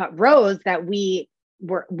rows that we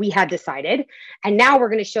had decided. And now we're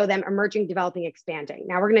going to show them emerging, developing, expanding.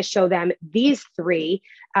 Now we're going to show them these 3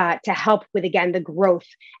 to help with, again, the growth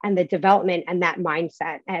and the development and that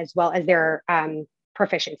mindset, as well as their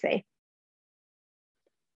proficiency.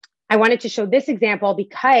 I wanted to show this example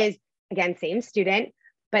because, again, same student,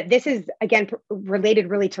 but this is, again, related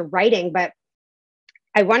really to writing, but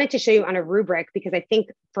I wanted to show you on a rubric because I think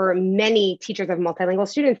for many teachers of multilingual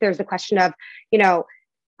students, there's the question of,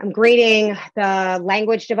 I'm grading the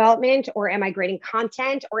language development, or am I grading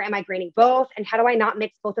content, or am I grading both? And how do I not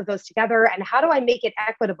mix both of those together? And how do I make it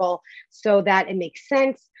equitable so that it makes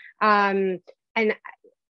sense? And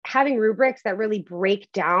having rubrics that really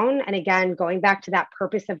break down, and again, going back to that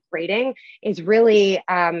purpose of grading, is really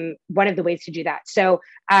one of the ways to do that. So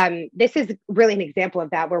this is really an example of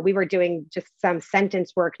that, where we were doing just some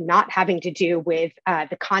sentence work, not having to do with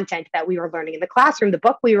the content that we were learning in the classroom, the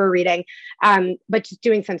book we were reading, but just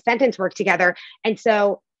doing some sentence work together. And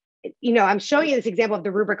so, I'm showing you this example of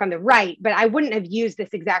the rubric on the right, but I wouldn't have used this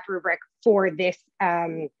exact rubric for this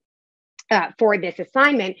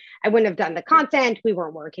assignment. I wouldn't have done the content. We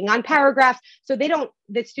weren't working on paragraphs. So the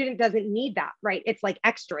student doesn't need that, right? It's like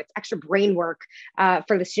it's extra brain work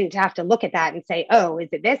for the student to have to look at that and say, oh, is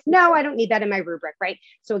it this? No, I don't need that in my rubric, right?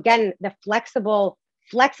 So again, the flexible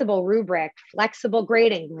rubric, flexible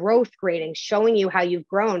grading, growth grading, showing you how you've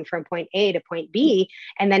grown from point A to point B,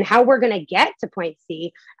 and then how we're going to get to point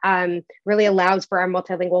C, really allows for our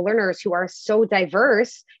multilingual learners who are so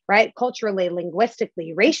diverse, right, culturally,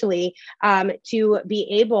 linguistically, racially, to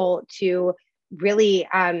be able to really,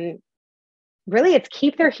 it's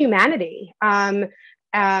keep their humanity and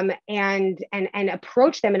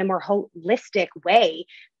approach them in a more holistic way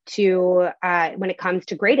to when it comes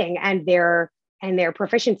to grading and their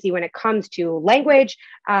proficiency when it comes to language,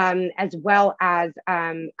 as well as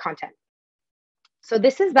content. So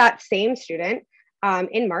this is that same student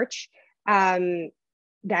in March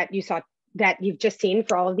that you've just seen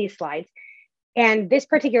for all of these slides. And this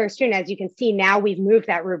particular student, as you can see, now we've moved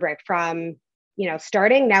that rubric from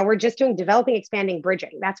starting. Now we're just doing developing, expanding,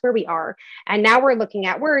 bridging. That's where we are. And now we're looking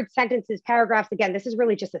at words, sentences, paragraphs. Again, this is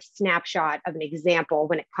really just a snapshot of an example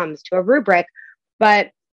when it comes to a rubric, but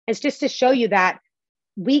it's just to show you that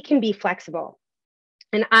we can be flexible.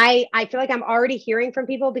 And I feel like I'm already hearing from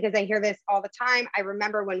people because I hear this all the time. I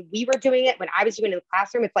remember when we were doing it, when I was doing it in the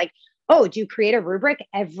classroom, it's like, oh, do you create a rubric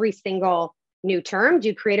every single new term? Do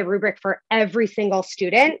you create a rubric for every single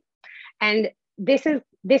student? And this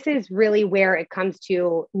is really where it comes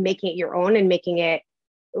to making it your own and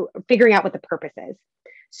figuring out what the purpose is.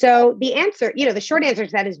 So the answer, the short answer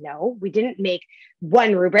to that is no. We didn't make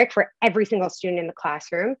one rubric for every single student in the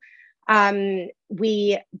classroom.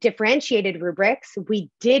 We differentiated rubrics. We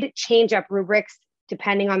did change up rubrics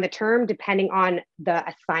depending on the term, depending on the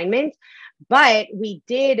assignment, but we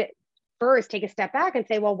did first take a step back and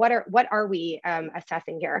say, well, what are we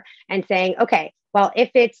assessing here? And saying, okay, well,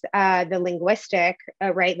 if it's the linguistic,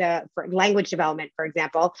 right, for language development, for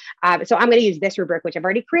example, so I'm going to use this rubric, which I've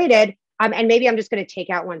already created, and maybe I'm just going to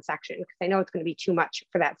take out one section because I know it's going to be too much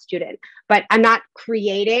for that student. But I'm not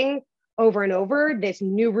creating over and over this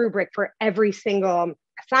new rubric for every single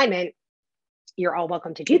assignment. You're all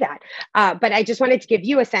welcome to do that. But I just wanted to give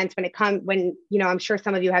you a sense when I'm sure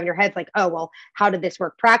some of you have in your heads like, oh, well, how did this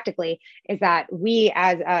work practically? Is that we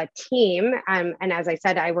as a team, and as I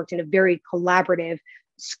said, I worked in a very collaborative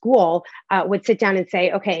school, would sit down and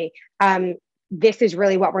say, okay, this is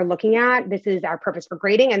really what we're looking at. This is our purpose for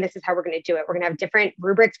grading, and this is how we're going to do it. We're going to have different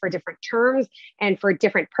rubrics for different terms and for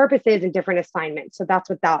different purposes and different assignments. So that's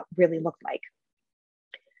what that really looked like.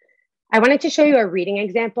 I wanted to show you a reading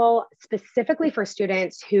example specifically for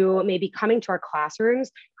students who may be coming to our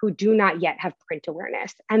classrooms who do not yet have print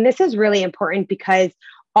awareness. And this is really important because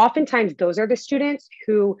oftentimes those are the students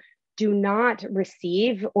who do not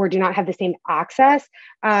receive or do not have the same access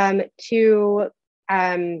to,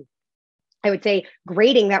 I would say,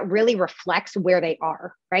 grading that really reflects where they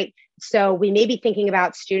are, right? So we may be thinking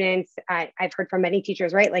about students, I've heard from many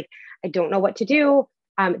teachers, right? Like, I don't know what to do.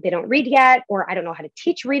 They don't read yet, or I don't know how to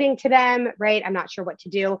teach reading to them, right? I'm not sure what to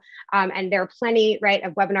do. And there are plenty, right,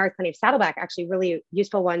 of webinars, plenty of Saddleback, actually really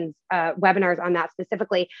useful ones, webinars on that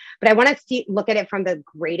specifically. But I want to look at it from the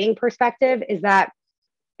grading perspective, is that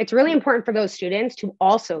it's really important for those students to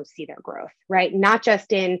also see their growth, right? Not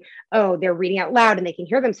just in, oh, they're reading out loud and they can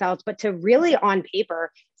hear themselves, but to really on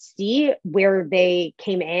paper see where they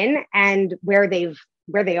came in and where they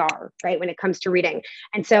are, right, when it comes to reading.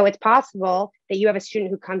 And so it's possible that you have a student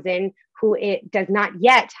who comes in who it does not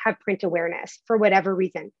yet have print awareness for whatever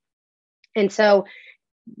reason. And so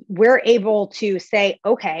we're able to say,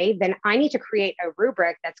 okay, then I need to create a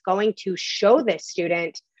rubric that's going to show this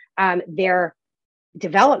student their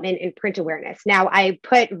development in print awareness. Now, I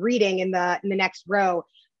put reading in the next row.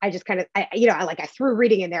 I just kind of, I threw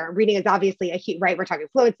reading in there. Reading is obviously a huge, right? We're talking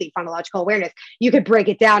fluency, phonological awareness. You could break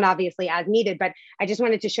it down obviously as needed, but I just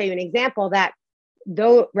wanted to show you an example that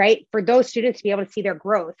though, right, for those students to be able to see their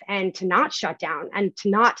growth and to not shut down and to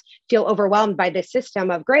not feel overwhelmed by this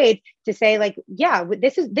system of grades, to say like, yeah,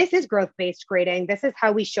 this is growth-based grading. This is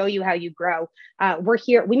how we show you how you grow. We're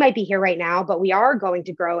here, we might be here right now, but we are going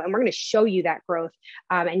to grow and we're going to show you that growth.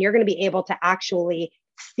 And you're going to be able to actually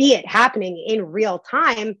see it happening in real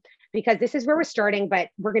time, because this is where we're starting, but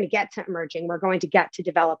we're going to get to emerging. We're going to get to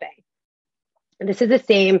developing. And this is the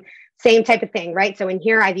same type of thing, right? So in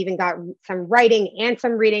here, I've even got some writing and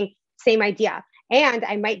some reading, same idea. And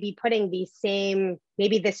I might be putting the same,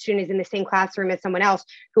 maybe this student is in the same classroom as someone else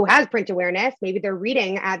who has print awareness. Maybe they're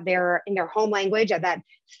reading in their home language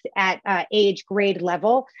at age grade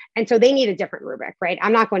level. And so they need a different rubric, right?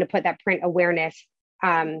 I'm not going to put that print awareness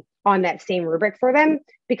on that same rubric for them,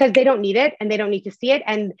 because they don't need it and they don't need to see it.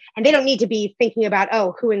 And they don't need to be thinking about,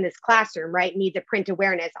 oh, who in this classroom, right, needs a print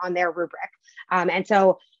awareness on their rubric. And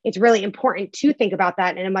so it's really important to think about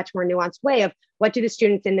that in a much more nuanced way of, what do the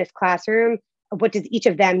students in this classroom, what does each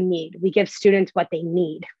of them need? We give students what they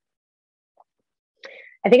need.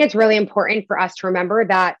 I think it's really important for us to remember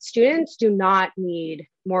that students do not need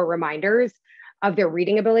more reminders of their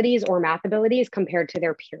reading abilities or math abilities compared to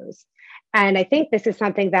their peers. And I think this is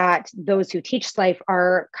something that those who teach SLIFE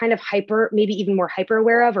are kind of maybe even more hyper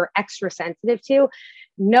aware of or extra sensitive to.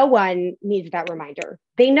 No one needs that reminder.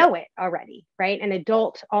 They know it already, right? An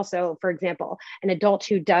adult also, for example, an adult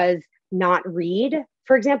who does not read,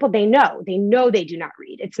 for example, they know they do not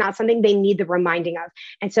read. It's not something they need the reminding of.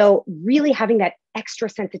 And so really having that extra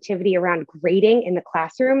sensitivity around grading in the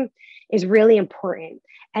classroom is really important.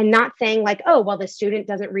 And not saying like, oh, well, the student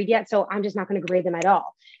doesn't read yet, so I'm just not going to grade them at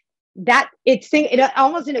all. It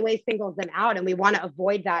almost in a way singles them out. And we want to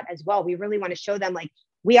avoid that as well. We really want to show them like,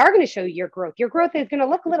 we are going to show you your growth. Your growth is going to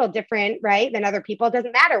look a little different, right, than other people. It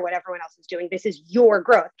doesn't matter what everyone else is doing. This is your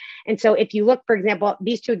growth. And so if you look, for example,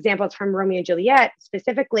 these two examples from Romeo and Juliet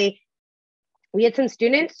specifically, we had some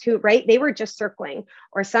students who, right, they were just circling,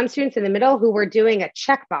 or some students in the middle who were doing a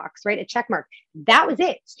checkbox, right, a check mark. That was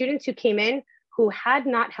it. Students who came in who had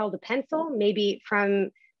not held a pencil, maybe from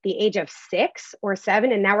the age of 6 or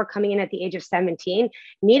 7, and now we're coming in at the age of 17,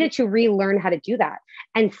 needed to relearn how to do that.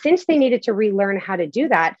 And since they needed to relearn how to do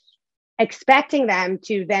that, expecting them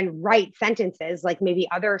to then write sentences like maybe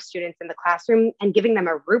other students in the classroom and giving them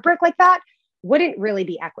a rubric like that wouldn't really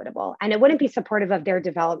be equitable, and it wouldn't be supportive of their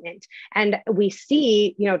development. And we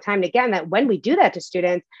see, time and again, that when we do that to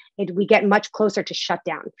students, we get much closer to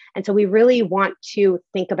shutdown. And so we really want to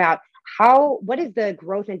think about what is the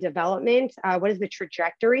growth and development? What is the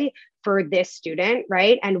trajectory for this student,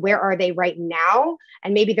 right? And where are they right now?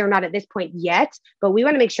 And maybe they're not at this point yet, but we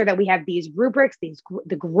want to make sure that we have these rubrics,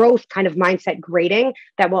 the growth kind of mindset grading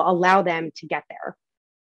that will allow them to get there.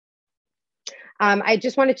 I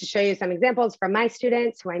just wanted to show you some examples from my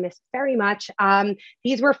students who I miss very much.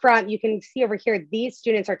 These were from, you can see over here, these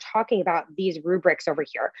students are talking about these rubrics over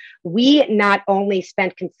here. We not only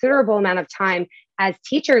spent considerable amount of time as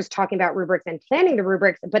teachers talking about rubrics and planning the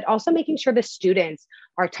rubrics, but also making sure the students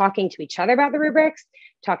are talking to each other about the rubrics,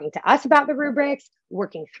 talking to us about the rubrics,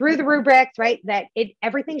 working through the rubrics, right? That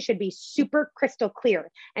everything should be super crystal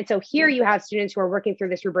clear. And so here you have students who are working through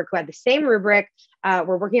this rubric who had the same rubric.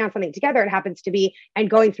 We're working on something together, it happens to be, and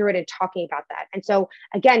going through it and talking about that. And so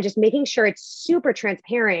again, just making sure it's super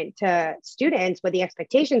transparent to students what the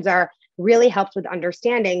expectations are, really helps with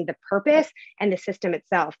understanding the purpose and the system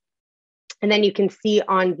itself. And then you can see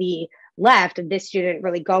on the left, this student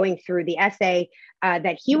really going through the essay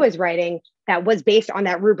that he was writing that was based on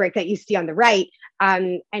that rubric that you see on the right,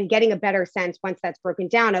 and getting a better sense once that's broken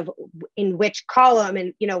down of in which column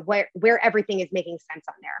and where everything is making sense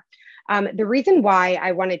on there. The reason why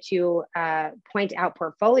I wanted to point out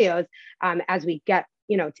portfolios as we get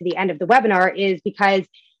to the end of the webinar is because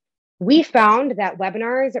we found that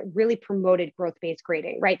webinars really promoted growth-based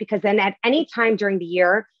grading, right? Because then at any time during the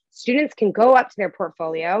year, students can go up to their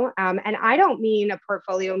portfolio. And I don't mean a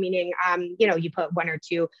portfolio meaning, you put one or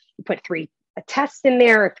two, you put three tests in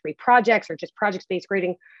there, or 3 projects, or just project-based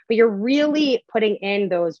grading, but you're really putting in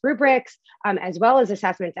those rubrics as well as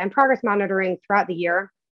assessments and progress monitoring throughout the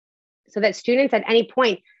year so that students at any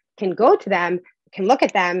point can go to them, can look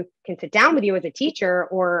at them, can sit down with you as a teacher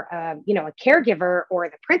or, a caregiver or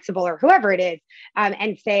the principal or whoever it is,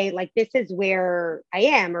 and say, like, this is where I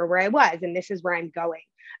am or where I was, and this is where I'm going.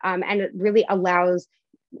 And it really allows,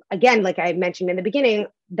 again, like I mentioned in the beginning,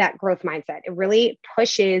 that growth mindset. It really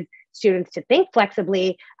pushes students to think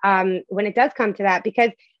flexibly when it does come to that, because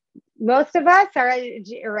most of us are,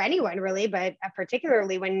 or anyone really, but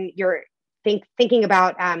particularly when you're thinking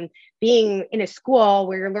about being in a school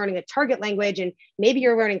where you're learning a target language and maybe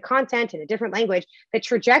you're learning content in a different language, the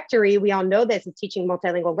trajectory, we all know this, is teaching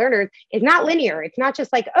multilingual learners is not linear. It's not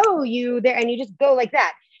just like, oh, you there and you just go like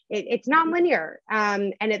that. It's not linear,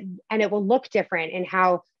 and it will look different in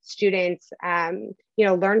how students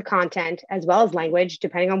learn content as well as language,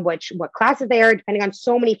 depending on what classes they are, depending on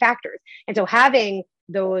so many factors. And so having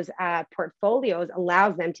those portfolios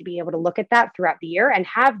allows them to be able to look at that throughout the year and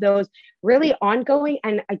have those really ongoing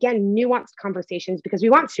and, again, nuanced conversations, because we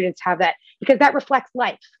want students to have that, because that reflects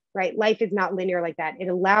life, right? Life is not linear like that. It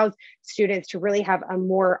allows students to really have a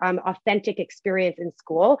more authentic experience in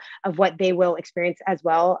school of what they will experience as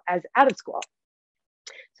well as out of school.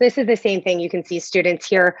 So this is the same thing. You can see students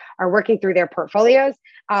here are working through their portfolios.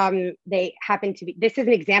 They happen to be, this is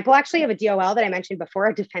an example actually of a DOL that I mentioned before,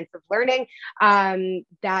 a defensive learning,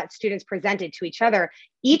 that students presented to each other.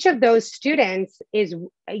 Each of those students is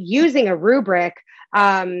using a rubric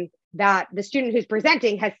that the student who's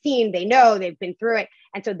presenting has seen, they know, they've been through it.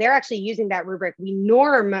 And so they're actually using that rubric. We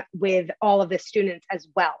norm with all of the students as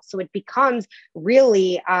well. So it becomes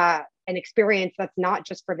really an experience that's not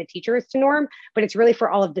just for the teachers to norm, but it's really for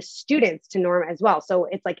all of the students to norm as well. So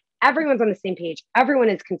it's like everyone's on the same page, everyone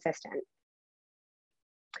is consistent.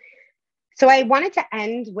 So I wanted to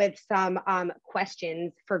end with some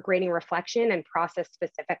questions for grading reflection and process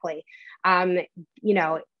specifically.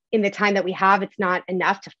 In the time that we have, it's not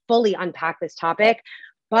enough to fully unpack this topic,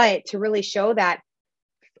 but to really show that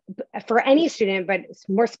for any student, but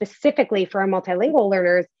more specifically for our multilingual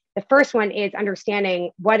learners, the first one is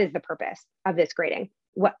understanding what is the purpose of this grading.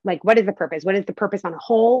 What is the purpose? What is the purpose on a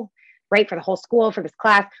whole, right? For the whole school, for this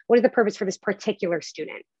class, what is the purpose for this particular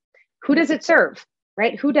student? Who does it serve,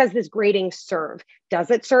 right? Who does this grading serve?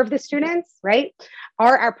 Does it serve the students, right?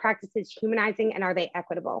 Are our practices humanizing and are they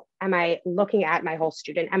equitable? Am I looking at my whole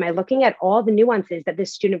student? Am I looking at all the nuances that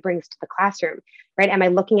this student brings to the classroom, right? Am I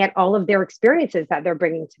looking at all of their experiences that they're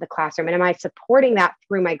bringing to the classroom? And am I supporting that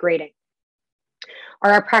through my grading?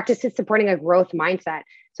 Are our practices supporting a growth mindset?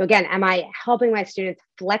 So again, am I helping my students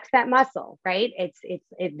flex that muscle, right?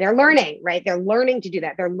 They're learning, right? They're learning to do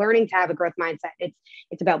that. They're learning to have a growth mindset.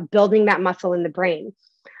 It's about building that muscle in the brain.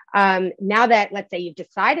 Now that, let's say, you've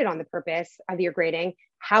decided on the purpose of your grading,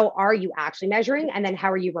 how are you actually measuring? And then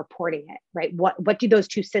how are you reporting it, right? What do those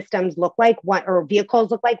two systems look like? Or vehicles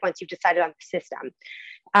look like once you've decided on the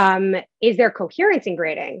system? Is there coherence in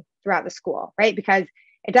grading throughout the school, right? Because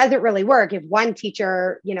it doesn't really work if one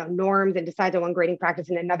teacher, norms and decides on one grading practice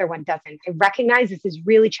and another one doesn't. I recognize this is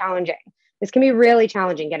really challenging. This can be really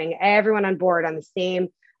challenging, getting everyone on board on the same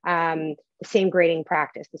grading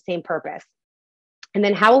practice, the same purpose. And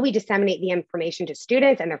then how will we disseminate the information to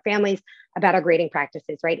students and their families about our grading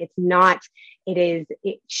practices, right?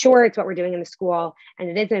 Sure, it's what we're doing in the school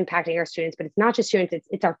and it is impacting our students, but it's not just students,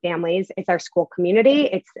 it's our families, it's our school community,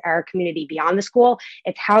 it's our community beyond the school.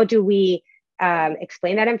 It's how do we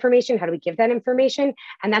explain that information? How do we give that information?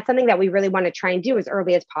 And that's something that we really want to try and do as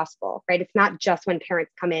early as possible, right? It's not just when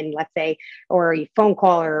parents come in, let's say, or a phone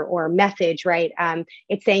call or message, right?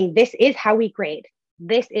 It's saying, this is how we grade.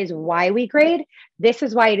 This is why we grade. This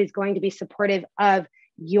is why it is going to be supportive of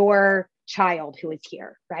your child who is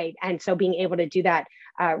here, right? And so being able to do that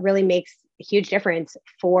really makes a huge difference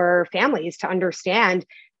for families to understand,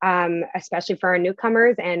 especially for our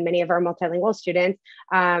newcomers and many of our multilingual students,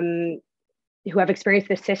 who have experienced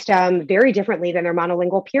the system very differently than their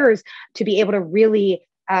monolingual peers, to be able to really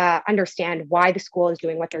understand why the school is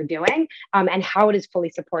doing what they're doing, and how it is fully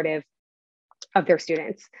supportive of their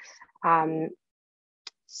students.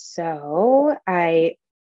 So I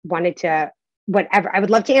wanted to, I would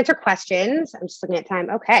love to answer questions. I'm just looking at time.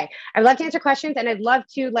 Okay. I would love to answer questions, and I'd love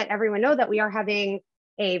to let everyone know that we are having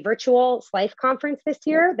a virtual SLIFE conference this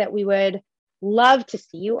year that we would love to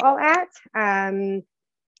see you all at. I'm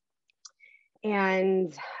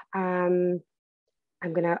going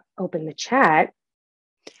to open the chat.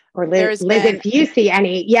 Or Liz, if you see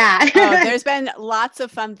any, yeah. Oh, there's been lots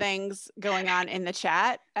of fun things going on in the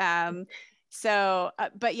chat.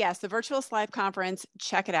 But yes, the virtual SLIFE conference,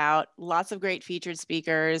 check it out. Lots of great featured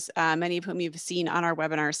speakers, many of whom you've seen on our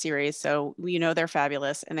webinar series. So you know they're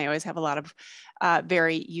fabulous, and they always have a lot of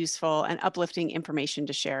very useful and uplifting information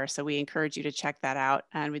to share. So we encourage you to check that out,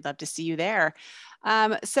 and we'd love to see you there.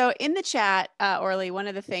 So in the chat, Orly, one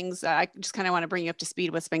of the things I just kind of want to bring you up to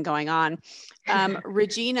speed what's been going on.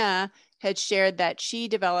 Regina had shared that she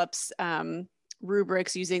develops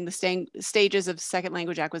rubrics using the stages of second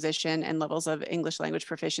language acquisition and levels of English language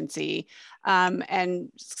proficiency,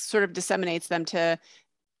 and sort of disseminates them to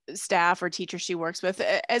staff or teachers she works with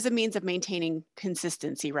as a means of maintaining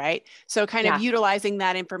consistency, right? So kind of utilizing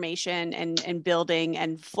that information and building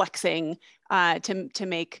and flexing to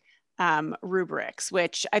make rubrics,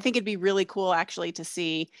 which I think it'd be really cool actually to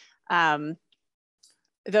see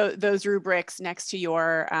those rubrics next to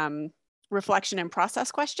your reflection and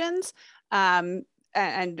process questions.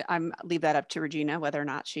 And I'm leave that up to Regina, whether or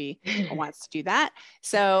not she wants to do that.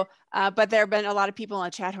 So, but there have been a lot of people in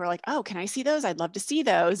the chat who are like, oh, can I see those? I'd love to see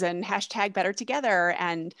those, and hashtag better together.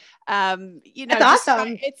 And, you know, that's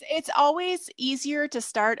awesome. It's always easier to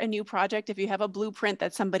start a new project if you have a blueprint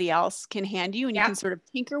that somebody else can hand you, and you can sort of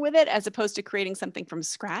tinker with it as opposed to creating something from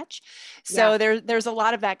scratch. So there's a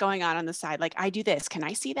lot of that going on the side. Like, I do this, can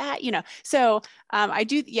I see that? You know, so I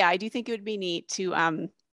do think it would be neat to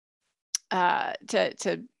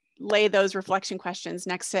lay those reflection questions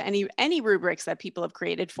next to any rubrics that people have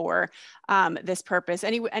created for this purpose,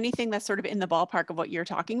 anything that's sort of in the ballpark of what you're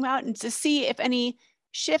talking about, and to see if any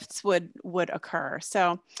shifts would occur.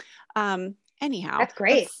 So anyhow, that's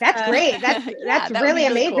great. That's great. That's really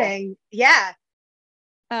amazing. Cool. Yeah.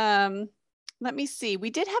 Let me see. We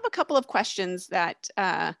did have a couple of questions that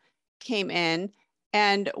came in.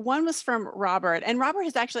 And one was from Robert. And Robert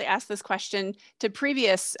has actually asked this question to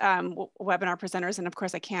previous webinar presenters. And of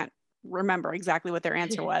course, I can't remember exactly what their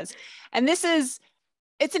answer was. And it's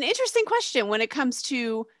an interesting question when it comes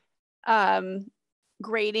to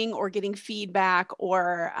grading or getting feedback,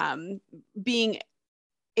 or being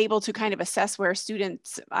able to kind of assess where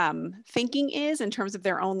students' thinking is in terms of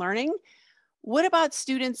their own learning. What about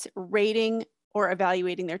students rating or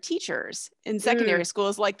evaluating their teachers in secondary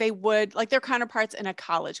schools like they would, like their counterparts in a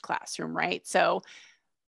college classroom, right? So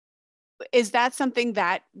is that something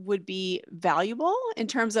that would be valuable in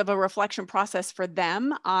terms of a reflection process for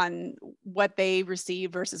them on what they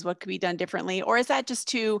receive versus what could be done differently? Or is that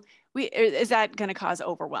just is that going to cause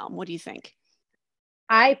overwhelm? What do you think?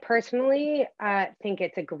 I personally think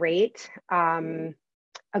it's a great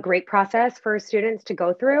process for students to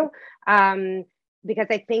go through. Because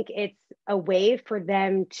I think it's a way for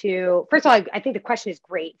them to, first of all, I think the question is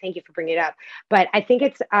great. Thank you for bringing it up. But I think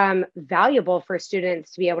it's valuable for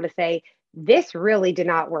students to be able to say, this really did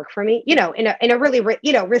not work for me, you know, in a really,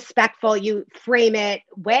 respectful, you frame it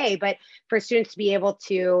way, but for students to be able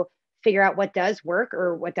to figure out what does work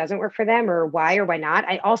or what doesn't work for them, or why or why not.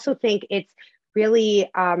 I also think it's really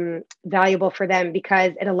valuable for them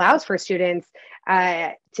because it allows for students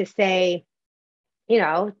to say,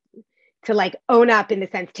 to like own up, in the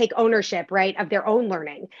sense, take ownership, right, of their own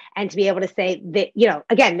learning, and to be able to say that,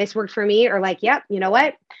 again, this worked for me, or like, yep, you know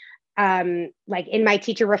what, like in my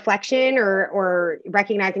teacher reflection or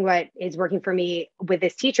recognizing what is working for me with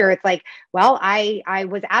this teacher, it's like, well, I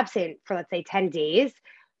was absent for, let's say, 10 days.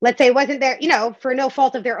 Let's say it wasn't there, for no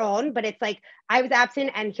fault of their own, but it's like, I was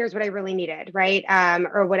absent and here's what I really needed, right?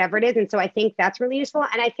 Or whatever it is. And so I think that's really useful.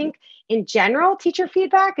 And I think in general, teacher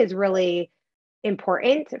feedback is really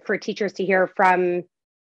important for teachers to hear from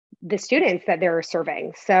the students that they're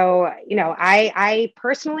serving. So, I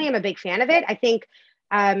personally am a big fan of it. I think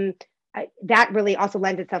that really also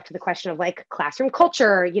lends itself to the question of like classroom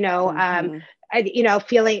culture,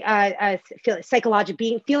 feeling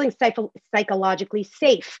psychologically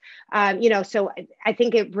safe. So I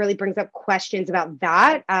think it really brings up questions about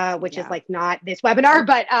that, which is like not this webinar,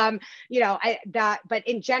 but but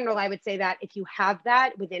in general, I would say that if you have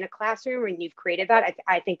that within a classroom and you've created that,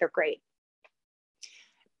 I think they're great.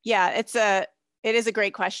 Yeah, it is a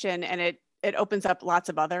great question, and it opens up lots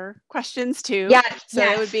of other questions too. Yes, So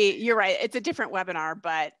yes. it would be, you're right, it's a different webinar,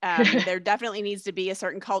 but there definitely needs to be a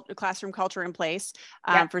certain classroom culture in place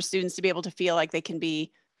for students to be able to feel like they can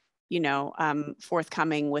be, you know,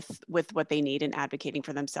 forthcoming with what they need and advocating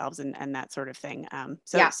for themselves and that sort of thing.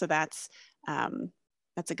 So that's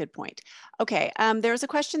a good point. Okay, there was a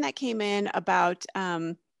question that came in about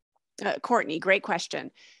Courtney, great question.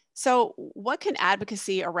 So what can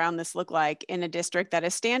advocacy around this look like in a district that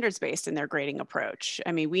is standards-based in their grading approach?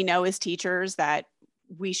 I mean, we know as teachers that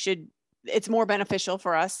it's more beneficial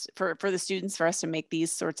for us, for the students, for us to make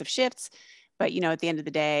these sorts of shifts. But, you know, at the end of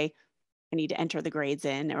the day, I need to enter the grades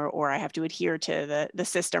in, or I have to adhere to the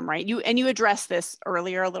system, right? You addressed this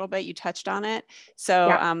earlier a little bit. You touched on it.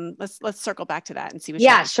 So let's circle back to that and see what.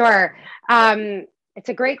 Yeah, sure. It's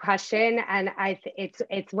a great question, and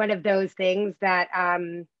it's one of those things that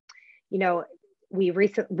you know, we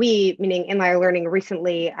meaning Inlier Learning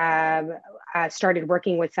recently started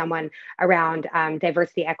working with someone around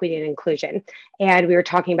diversity, equity, and inclusion. And we were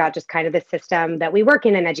talking about just kind of the system that we work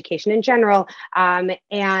in education in general.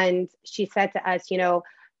 And she said to us, you know,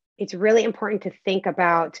 it's really important to think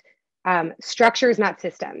about structures, not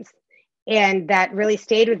systems. And that really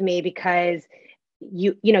stayed with me because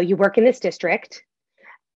you work in this district.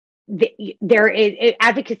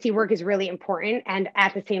 Advocacy work is really important, and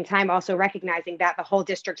at the same time also recognizing that the whole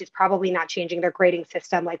district is probably not changing their grading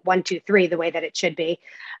system like 1, 2, 3 the way that it should be.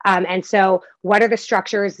 And so what are the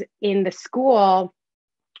structures in the school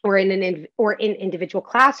or in individual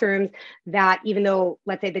classrooms that, even though,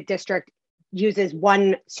 let's say, the district uses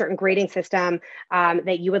one certain grading system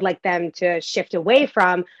that you would like them to shift away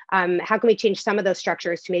from, how can we change some of those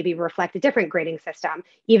structures to maybe reflect a different grading system,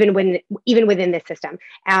 even within this system?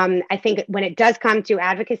 I think when it does come to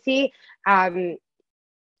advocacy, you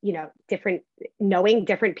know, knowing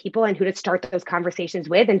different people and who to start those conversations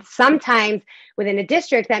with, and sometimes within a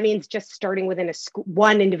district that means just starting within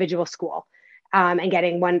one individual school, and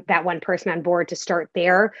getting that one person on board to start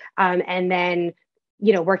there, and then,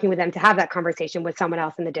 you know, working with them to have that conversation with someone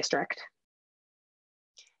else in the district.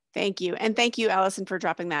 Thank you. And thank you, Allison, for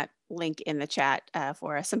dropping that link in the chat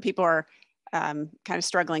for us. Some people are kind of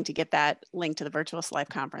struggling to get that link to the virtual SLIFE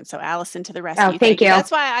conference. So Allison, to the rescue. Oh, thank you. That's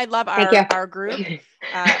why I love our group.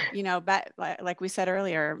 You know, like we said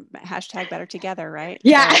earlier, hashtag better together, right?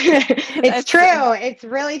 Yeah, so, it's true. It's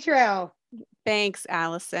really true. Thanks,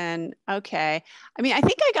 Allison. Okay. I mean, I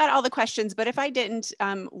think I got all the questions, but if I didn't,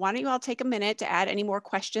 why don't you all take a minute to add any more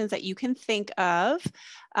questions that you can think of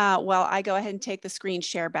while I go ahead and take the screen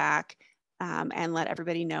share back and let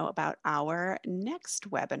everybody know about our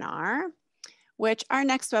next webinar, which our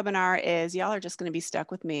next webinar is, y'all are just going to be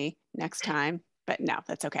stuck with me next time, but no,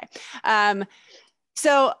 that's okay.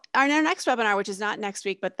 So our next webinar, which is not next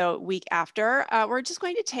week, but the week after, we're just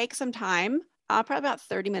going to take some time, probably about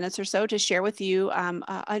 30 minutes or so, to share with you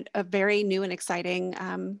a very new and exciting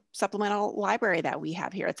supplemental library that we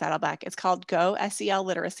have here at Saddleback. It's called Go SEL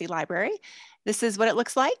Literacy Library. This is what it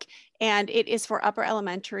looks like, and it is for upper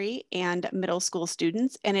elementary and middle school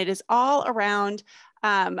students, and it is all around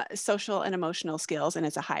social and emotional skills, and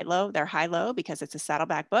it's a high-low. They're high-low because it's a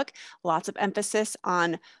Saddleback book. Lots of emphasis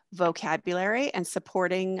on vocabulary and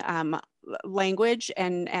supporting language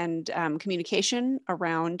and communication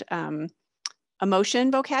around emotion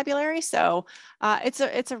vocabulary. So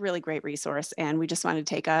it's a really great resource, and we just wanted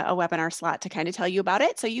to take a webinar slot to kind of tell you about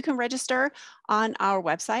it. So you can register on our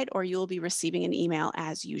website, or you'll be receiving an email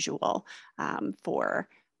as usual for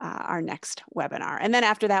our next webinar. And then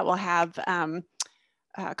after that, we'll have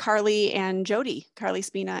Carly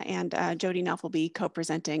Spina and Jody Nelf will be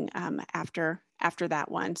co-presenting after that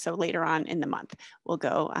one. So later on in the month, we'll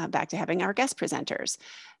go back to having our guest presenters.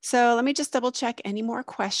 So let me just double check any more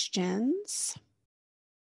questions.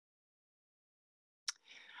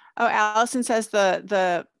 Oh, Allison says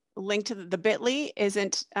the link to the bit.ly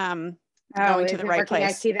isn't going to the right place.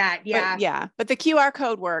 I see that. Yeah. But the QR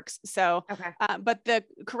code works. So, okay. But the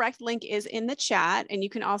correct link is in the chat, and you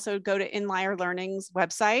can also go to Inlier Learning's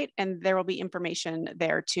website, and there will be information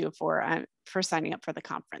there too for signing up for the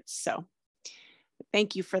conference. So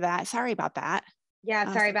thank you for that. Sorry about that.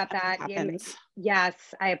 Yeah, sorry about that. Yes,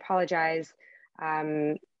 I apologize.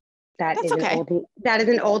 That's okay. That is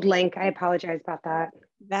an old link. I apologize about that.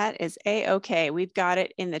 That is a-okay. We've got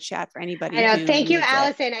it in the chat for anybody. I know. Thank you,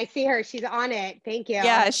 Allison. I see her. She's on it. Thank you.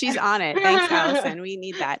 Yeah, she's on it. Thanks, Allison. We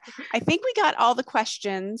need that. I think we got all the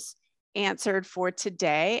questions answered for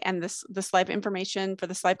today, and the SLIFE information for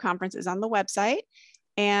the SLIFE conference is on the website.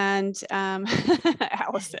 And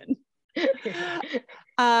Allison.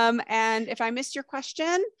 And if I missed your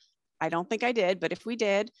question, I don't think I did, but if we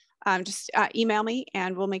did, just email me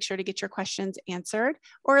and we'll make sure to get your questions answered.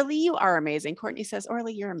 Orly, you are amazing. Courtney says,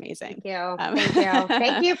 Orly, you're amazing. Thank you. Thank you.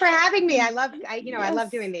 Thank you for having me. I love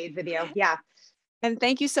doing these with you. Yeah. And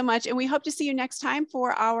thank you so much. And we hope to see you next time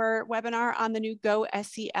for our webinar on the new Go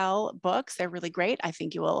SEL books. They're really great. I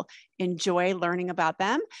think you will enjoy learning about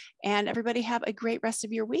them. And everybody have a great rest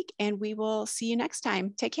of your week. And we will see you next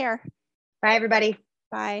time. Take care. Bye, everybody.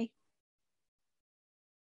 Bye.